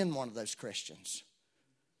have been one of those Christians.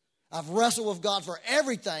 I've wrestled with God for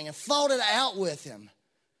everything and fought it out with him.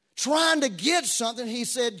 Trying to get something, he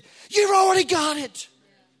said, you've already got it.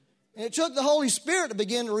 And it took the Holy Spirit to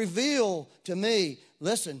begin to reveal to me,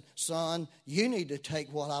 listen, son, you need to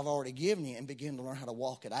take what I've already given you and begin to learn how to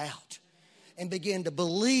walk it out. And begin to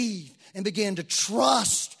believe and begin to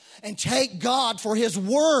trust and take God for his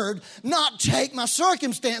word, not take my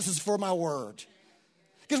circumstances for my word.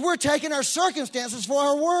 Because we're taking our circumstances for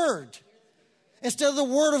our word instead of the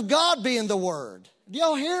word of God being the word. Do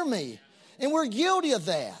y'all hear me? And we're guilty of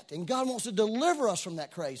that. And God wants to deliver us from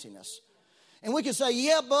that craziness. And we can say,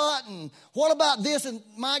 yeah, but, and what about this and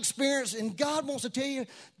my experience? And God wants to tell you,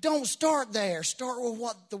 don't start there. Start with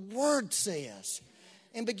what the word says.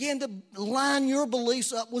 And begin to line your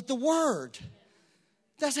beliefs up with the word.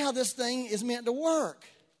 That's how this thing is meant to work.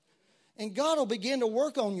 And God will begin to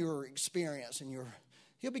work on your experience and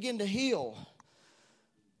he'll begin to heal.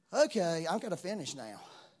 Okay, I've got to finish now.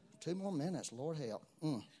 2 more minutes, Lord help.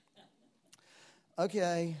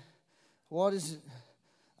 Okay, what is it?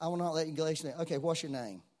 I will not let you go. Okay, what's your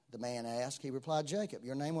name? The man asked. He replied, Jacob.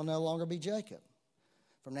 Your name will no longer be Jacob.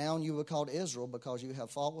 From now on you will be called Israel because you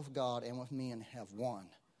have fought with God and with men have won.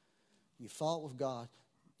 You fought with God,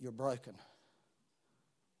 you're broken.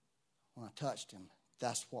 When I touched him,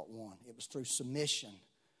 that's what won. It was through submission.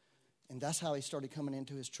 And that's how he started coming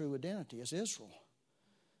into his true identity as Israel.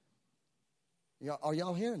 Are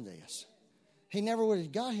y'all hearing this? He never would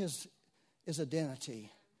have got his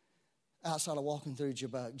identity outside of walking through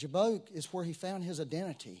Jabbok. Jabbok is where he found his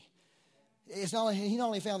identity. He not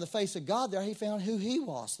only found the face of God there, he found who he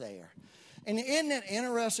was there. And isn't it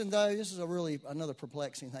interesting, though? This is another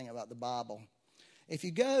perplexing thing about the Bible. If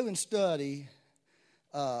you go and study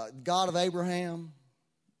God of Abraham,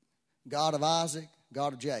 God of Isaac,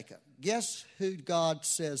 God of Jacob, guess who God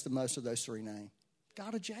says the most of those 3 names?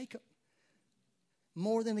 God of Jacob.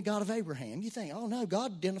 More than the God of Abraham. You think, oh no,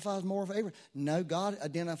 God identifies more with Abraham. No, God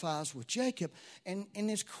identifies with Jacob. And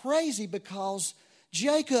it's crazy because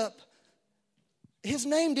Jacob, his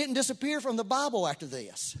name didn't disappear from the Bible after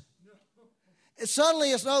this.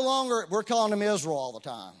 Suddenly it's no longer, we're calling him Israel all the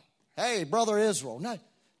time. Hey, brother Israel. No,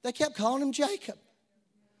 they kept calling him Jacob.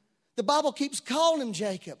 The Bible keeps calling him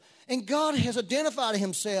Jacob. And God has identified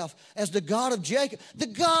himself as the God of Jacob, the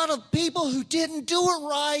God of people who didn't do it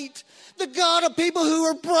right, the God of people who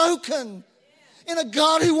are broken, and a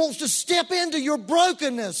God who wants to step into your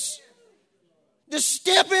brokenness. Just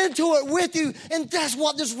step into it with you. And that's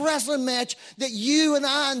what this wrestling match that you and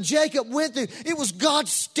I and Jacob went through. It was God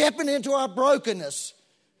stepping into our brokenness.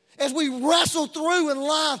 As we wrestle through in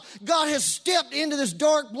life, God has stepped into this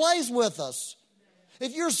dark place with us.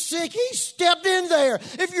 If you're sick, He stepped in there.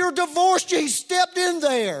 If you're divorced, He stepped in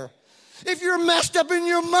there. If you're messed up in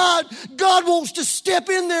your mind, God wants to step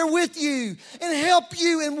in there with you and help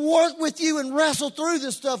you and work with you and wrestle through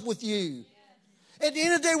this stuff with you. At the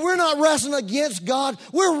end of the day, we're not wrestling against God.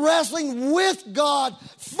 We're wrestling with God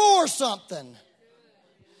for something.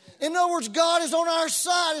 In other words, God is on our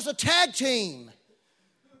side. It's a tag team.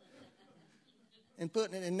 And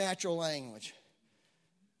putting it in natural language.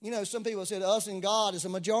 You know, some people said us and God is a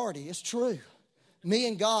majority. It's true. Me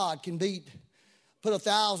and God can put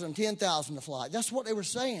 1,000, 10,000 to flight. That's what they were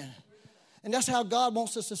saying. And that's how God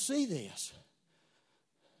wants us to see this.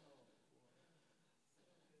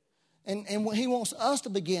 And He wants us to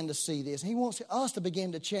begin to see this. He wants us to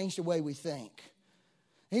begin to change the way we think.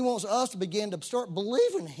 He wants us to begin to start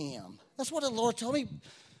believing Him. That's what the Lord told me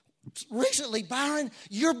recently. Byron,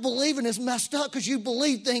 your believing is messed up because you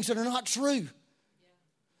believe things that are not true.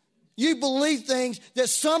 You believe things that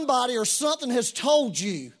somebody or something has told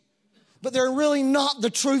you, but they're really not the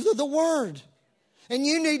truth of the Word. And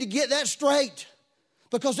you need to get that straight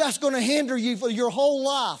because that's going to hinder you for your whole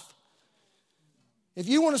life. If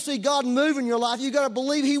you want to see God move in your life, you've got to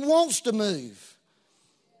believe He wants to move.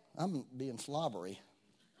 I'm being slobbery.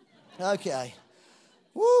 Okay.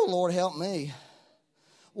 Woo, Lord help me.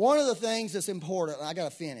 One of the things that's important, and I got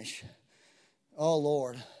to finish. Oh,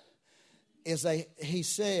 Lord. He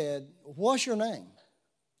said, what's your name?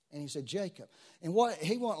 And he said, Jacob. And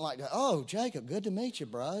he wasn't like, oh, Jacob, good to meet you,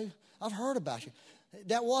 bro. I've heard about you.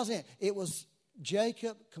 That wasn't it. It was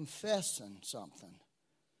Jacob confessing something.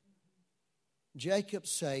 Jacob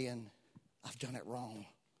saying, I've done it wrong.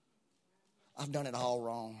 I've done it all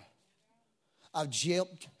wrong. I've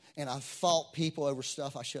gypped and I've fought people over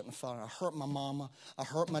stuff I shouldn't have fought. I hurt my mama. I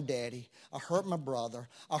hurt my daddy. I hurt my brother.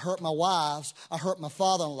 I hurt my wives. I hurt my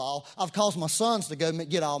father-in-law. I've caused my sons to go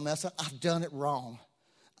get all messed up. I've done it wrong.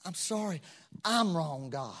 I'm sorry. I'm wrong,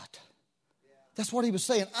 God. That's what he was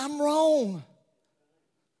saying. I'm wrong.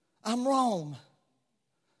 I'm wrong.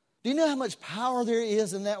 Do you know how much power there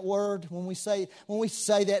is in that word when we say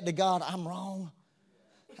that to God, I'm wrong?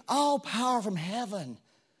 All power from heaven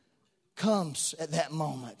comes at that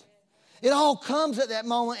moment. It all comes at that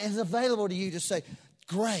moment and is available to you to say,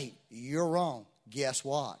 great, you're wrong. Guess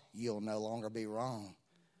what? You'll no longer be wrong.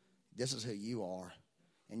 This is who you are.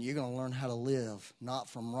 And you're going to learn how to live, not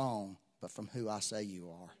from wrong, but from who I say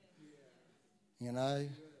you are. You know?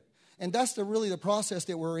 And that's really the process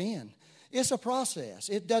that we're in. It's a process.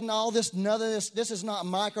 It doesn't all this, none of this. This is not a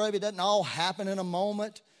microwave. It doesn't all happen in a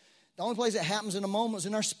moment. The only place it happens in a moment is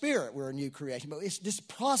in our spirit. We're a new creation. But it's this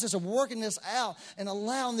process of working this out and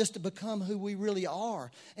allowing this to become who we really are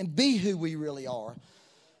and be who we really are.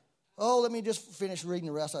 Oh, let me just finish reading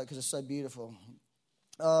the rest of it because it's so beautiful.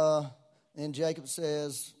 And Jacob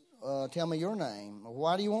says, tell me your name.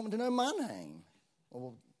 Why do you want me to know my name?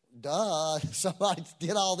 Well, duh. If somebody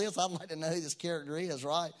did all this, I'd like to know who this character is,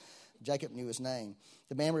 right? Jacob knew his name.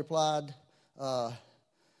 The man replied,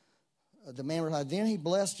 then he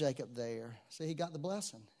blessed Jacob there. See, he got the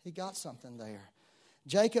blessing. He got something there.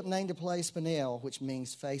 Jacob named the place Peniel, which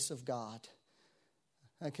means face of God.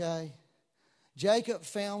 Okay? Jacob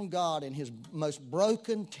found God in his most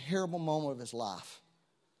broken, terrible moment of his life.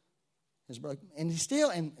 And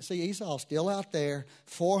see, Esau's still out there.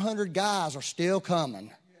 400 guys are still coming.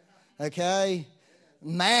 Okay?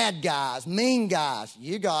 Mad guys, mean guys.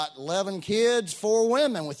 You got 11 kids, 4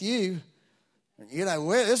 women with you. You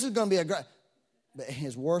know, this is going to be a great... But in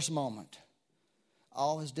his worst moment,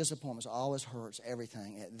 all his disappointments, all his hurts,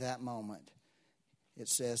 everything, at that moment, it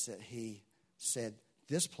says that he said,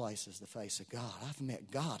 this place is the face of God. I've met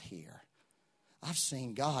God here. I've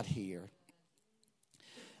seen God here.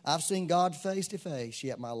 I've seen God face to face,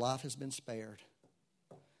 yet my life has been spared.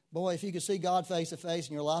 Boy, if you could see God face to face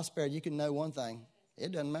and your life spared, you can know one thing.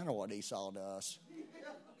 It doesn't matter what Esau does.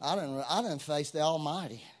 I didn't face the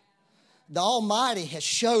Almighty. The Almighty has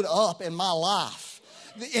showed up in my life.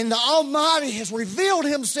 And the Almighty has revealed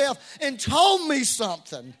Himself and told me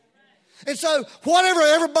something. And so whatever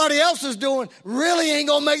everybody else is doing really ain't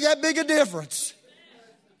going to make that big a difference.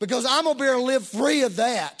 Because I'm going to be able to live free of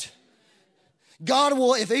that. God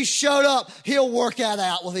will, if he showed up, he'll work that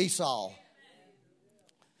out with Esau.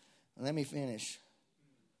 And let me finish.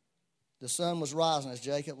 The sun was rising as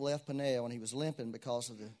Jacob left Peniel, and he was limping because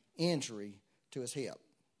of the injury to his hip.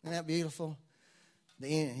 Isn't that beautiful?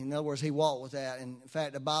 In other words, he walked with that. And in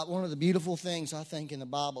fact, one of the beautiful things I think in the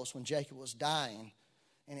Bible is when Jacob was dying,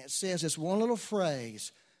 and it says this one little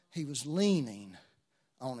phrase, he was leaning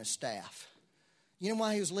on his staff. You know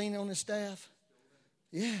why he was leaning on his staff?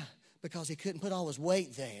 Yeah, because he couldn't put all his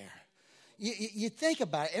weight there. You think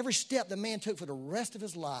about it, every step the man took for the rest of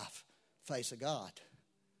his life, face of God.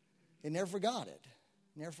 He never forgot it.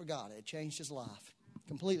 Never forgot it. It changed his life.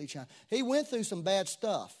 Completely changed. He went through some bad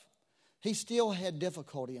stuff. He still had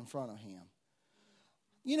difficulty in front of him.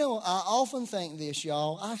 You know, I often think this,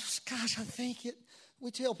 y'all. I think it. We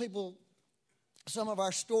tell people some of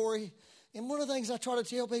our story. And one of the things I try to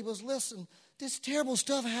tell people is, listen, this terrible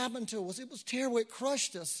stuff happened to us. It was terrible. It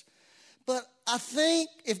crushed us. But I think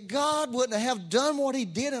if God wouldn't have done what he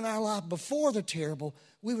did in our life before the terrible,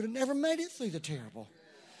 we would have never made it through the terrible.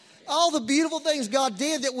 All the beautiful things God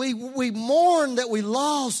did that we mourned, that we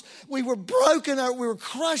lost, we were broken, we were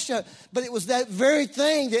crushed. But it was that very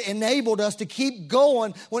thing that enabled us to keep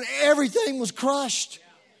going when everything was crushed.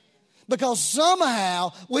 Because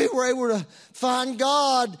somehow we were able to find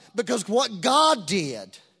God because what God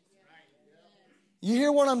did. You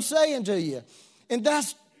hear what I'm saying to you?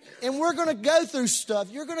 And we're going to go through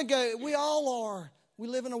stuff. You're going to go, we all are. We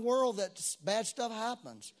live in a world that bad stuff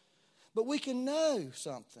happens. But we can know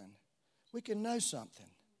something. We can know something.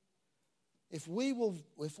 If we will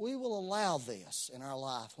allow this in our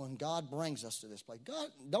life when God brings us to this place. God,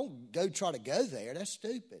 don't go try to go there. That's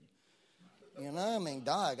stupid. You know, I mean,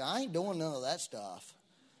 dog, I ain't doing none of that stuff.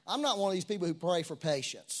 I'm not one of these people who pray for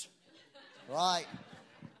patience. Right?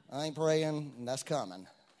 I ain't praying, and that's coming.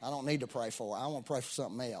 I don't need to pray for it. I want to pray for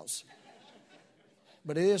something else.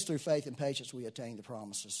 But it is through faith and patience we attain the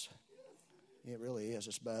promises. It really is.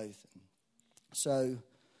 It's both. So,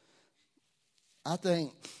 I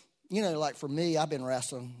think, you know, like for me, I've been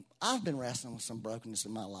wrestling with some brokenness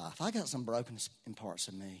in my life. I got some brokenness in parts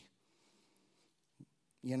of me,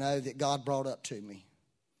 you know, that God brought up to me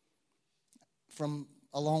from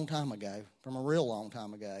a long time ago, from a real long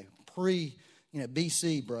time ago,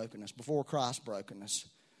 BC brokenness, before Christ brokenness,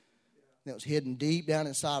 that was hidden deep down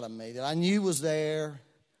inside of me that I knew was there,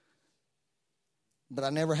 but I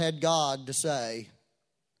never had God to say,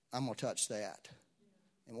 I'm going to touch that.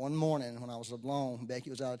 And one morning when I was alone, Becky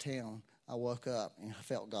was out of town, I woke up and I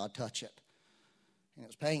felt God touch it. And it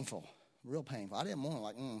was painful, real painful. I didn't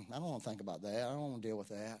want to I don't want to think about that. I don't want to deal with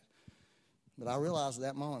that. But I realized at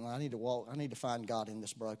that moment I need to find God in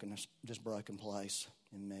this brokenness, this broken place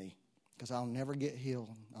in me. Because I'll never get healed.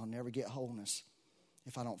 I'll never get wholeness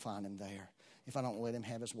if I don't find him there. If I don't let him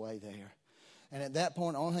have his way there. And at that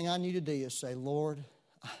point, the only thing I need to do is say, Lord,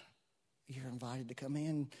 you're invited to come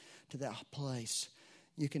in to that place.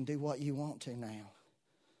 You can do what you want to now.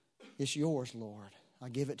 It's yours, Lord. I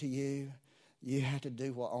give it to you. You have to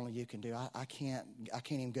do what only you can do. I can't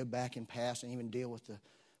even go back in past and even deal with the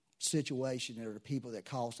situation or the people that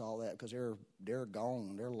caused all that because they're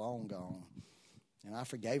gone. They're long gone. And I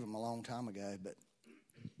forgave them a long time ago, but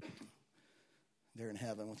they're in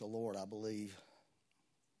heaven with the Lord, I believe.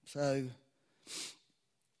 So,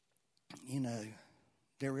 you know,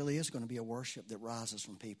 there really is going to be a worship that rises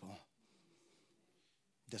from people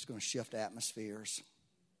that's going to shift atmospheres.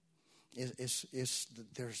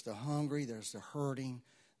 There's the hungry, there's the hurting,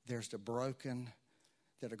 there's the broken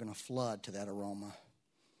that are going to flood to that aroma.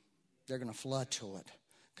 They're going to flood to it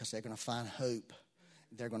because they're going to find hope.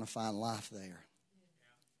 They're going to find life there.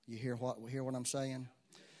 You hear what I'm saying?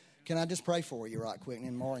 Can I just pray for you right quick, and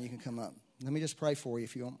then Martin, you can come up. Let me just pray for you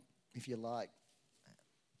if you like.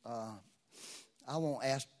 I won't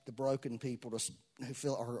ask the broken people who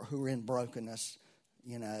feel or who are in brokenness.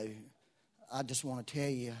 You know, I just want to tell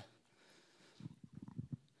you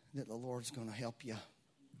that the Lord's going to help you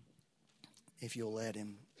if you'll let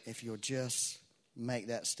him. If you'll just make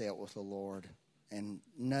that step with the Lord and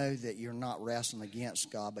know that you're not wrestling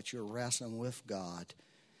against God, but you're wrestling with God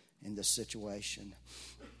in this situation.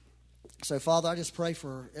 So, Father, I just pray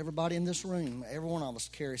for everybody in this room. Every one of us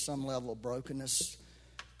carries some level of brokenness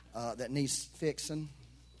that needs fixing.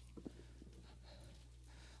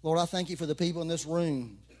 Lord, I thank you for the people in this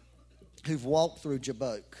room who've walked through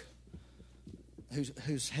Jabbok,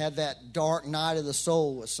 who's had that dark night of the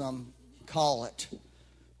soul, as some call it,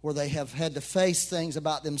 where they have had to face things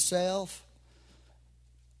about themselves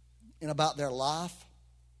and about their life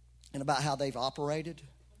and about how they've operated,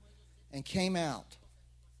 and came out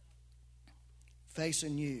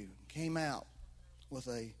facing you, came out with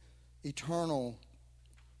a eternal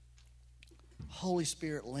Holy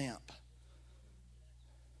Spirit lamp.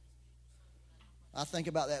 I think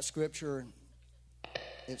about that scripture.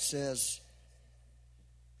 It says,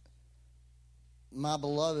 my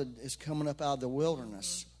beloved is coming up out of the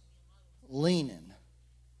wilderness, leaning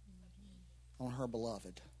on her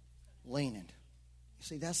beloved. Leaning. You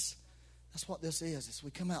see, that's what this is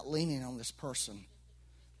we come out leaning on this person.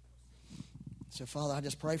 So, Father, I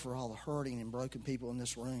just pray for all the hurting and broken people in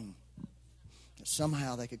this room, that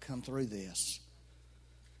somehow they could come through this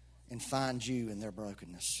and find you in their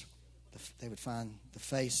brokenness. They would find the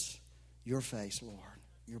face, your face, Lord,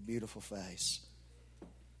 your beautiful face.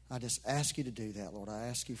 I just ask you to do that, Lord. I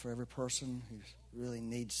ask you for every person who really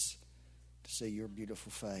needs to see your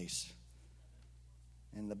beautiful face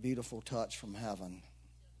and the beautiful touch from heaven,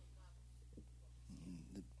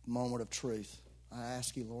 the moment of truth. I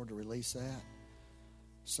ask you, Lord, to release that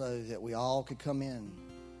so that we all could come in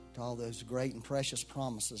to all those great and precious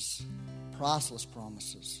promises, priceless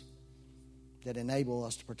promises that enable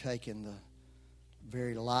us to partake in the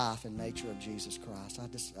very life and nature of Jesus Christ.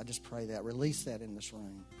 I just pray that. Release that in this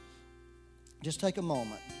room. Just take a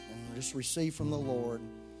moment and just receive from the Lord.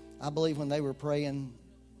 I believe when they were praying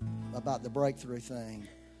about the breakthrough thing,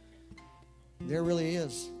 there really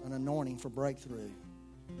is an anointing for breakthrough.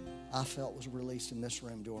 I felt was released in this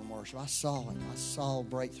room during worship. I saw it. I saw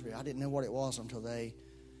breakthrough. I didn't know what it was until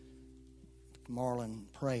Marlon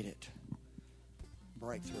prayed it.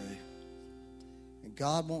 Breakthrough. And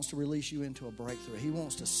God wants to release you into a breakthrough. He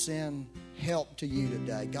wants to send help to you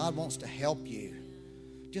today. God wants to help you.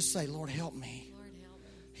 Just say, Lord, help me. Lord, help me.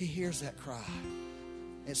 He hears that cry.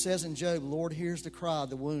 It says in Job, Lord hears the cry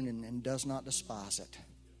of the wounded and does not despise it.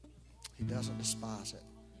 He doesn't despise it.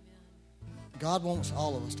 God wants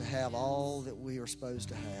all of us to have all that we are supposed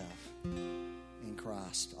to have in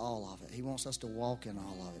Christ, all of it. He wants us to walk in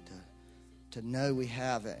all of it, to know we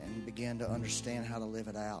have it and begin to understand how to live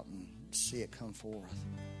it out and see it come forth.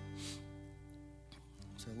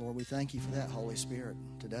 So, Lord, we thank you for that, Holy Spirit,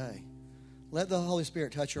 today. Let the Holy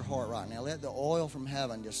Spirit touch your heart right now. Let the oil from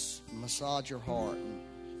heaven just massage your heart and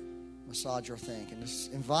massage your thinking.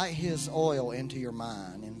 Just invite His oil into your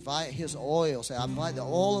mind. Invite His oil. Say, I invite the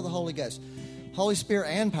oil of the Holy Ghost. Holy Spirit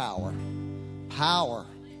and power. Power.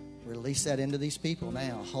 Release that into these people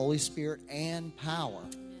now. Holy Spirit and power.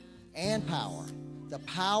 And power. The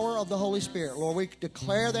power of the Holy Spirit. Lord, we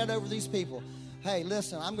declare that over these people. Hey,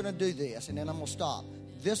 listen, I'm going to do this, and then I'm going to stop.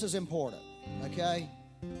 This is important, okay?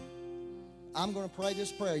 I'm going to pray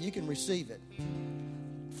this prayer. You can receive it.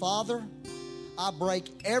 Father, I break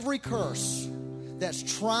every curse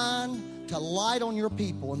that's trying to light on your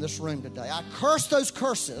people in this room today. I curse those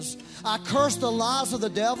curses. I curse the lies of the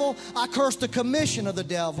devil. I curse the commission of the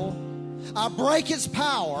devil. I break its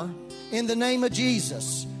power in the name of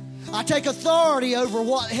Jesus. I take authority over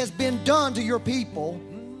what has been done to your people.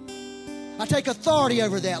 I take authority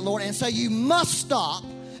over that, Lord, and say you must stop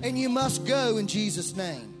and you must go in Jesus'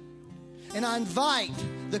 name. And I invite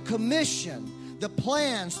the commission, the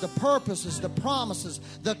plans, the purposes, the promises,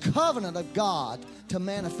 the covenant of God to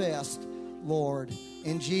manifest, Lord,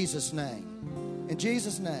 in Jesus' name. In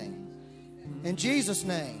Jesus' name. In Jesus'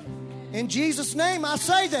 name. In Jesus' name, I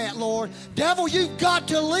say that, Lord. Devil, you've got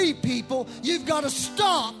to leave, people. You've got to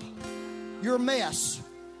stop your mess.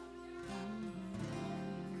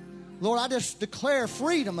 Lord, I just declare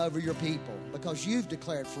freedom over your people because you've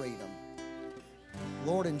declared freedom.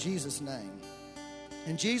 Lord, in Jesus' name.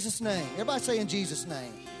 In Jesus' name. Everybody say in Jesus'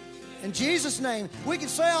 name. In Jesus' name. We can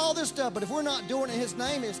say all this stuff, but if we're not doing it in His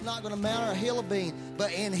name, it's not going to matter a hill of bean.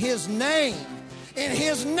 But in His name, in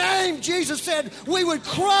His name, Jesus said we would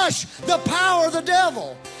crush the power of the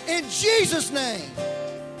devil. In Jesus' name.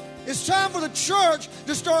 It's time for the church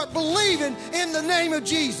to start believing in the name of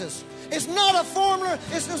Jesus. It's not a formula.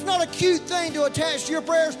 It's not a cute thing to attach to your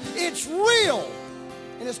prayers. It's real.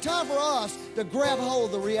 And it's time for us to grab hold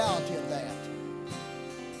of the reality of that.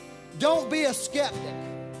 Don't be a skeptic.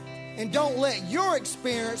 And don't let your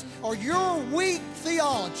experience or your weak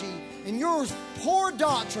theology and your poor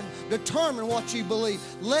doctrine determine what you believe.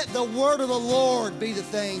 Let the word of the Lord be the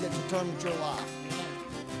thing that determines your life.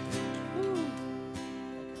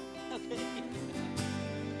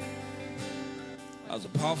 That was a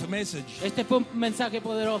powerful message. Este fue un mensaje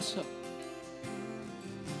poderoso.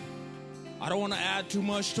 I don't want to add too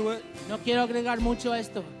much to it. No quiero agregar mucho a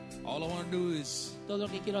esto. All I want to do is Todo lo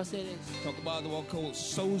que quiero hacer es talk about the word called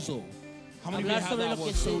sozo. How many of you hablar have sobre that lo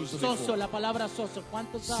word que es sozo soso, before? la palabra soso.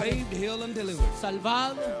 ¿Cuántos saben? Saved, healed, and delivered.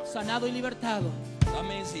 Salvado, sanado y libertado. That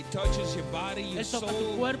means He touches your body, your Él toca tu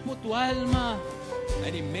soul, cuerpo, tu alma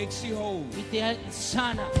and He makes you whole. y te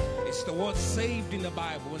sana. It's the word saved in the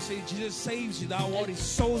Bible. When say Jesus saves you, that word is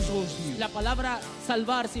sozos you. La palabra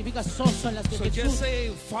salvar significa soso en las que So just Jesús. say,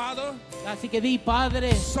 Father, Así que di,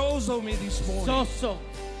 Padre, sozo me this morning. soso,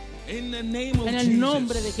 In the name of en el Jesus.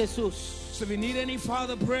 nombre de Jesús. So if you need any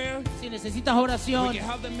further prayer, Si necesitas we oración, can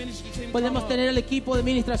have the ministry team podemos come tener up. el equipo de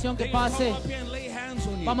administración que They can pase. come up here and lay hands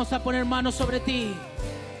on you. Vamos a poner manos sobre ti.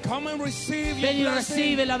 Come and receive your Ven y blessing.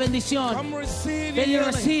 recibe la bendición. Come receive Ven y your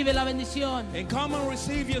healing. recibe la bendición. And come and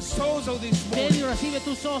receive your sozo this Ven y morning. recibe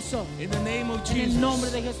tu soso. In the name of En el nombre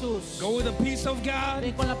de Jesus. Jesús. Go with the peace of God.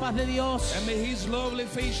 Ven con la paz de Dios. And may His lovely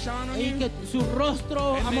face shine on Y you. que su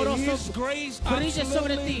rostro And may amoroso His grace brille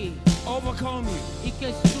sobre ti. absolutely overcome you. Y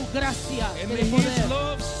que su gracia And te may dé His poder.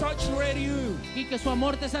 love saturate you. Y que su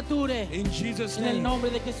amor te sature. In Jesus' En el name. nombre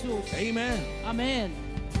de Jesús. Amen. Amén.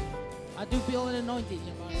 I do feel an anointing,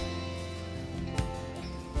 hermano.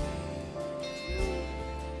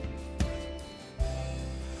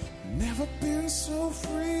 Never been so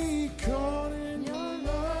free, caught in your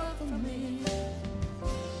love for me.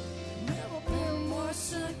 Never been more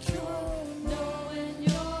secure, knowing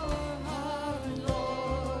your heart,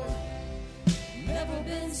 Lord. Never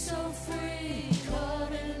been so free,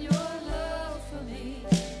 caught in your love for me.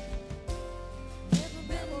 Never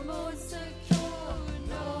been more secure,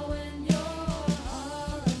 knowing your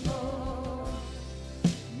heart, Lord.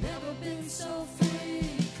 Never been so free.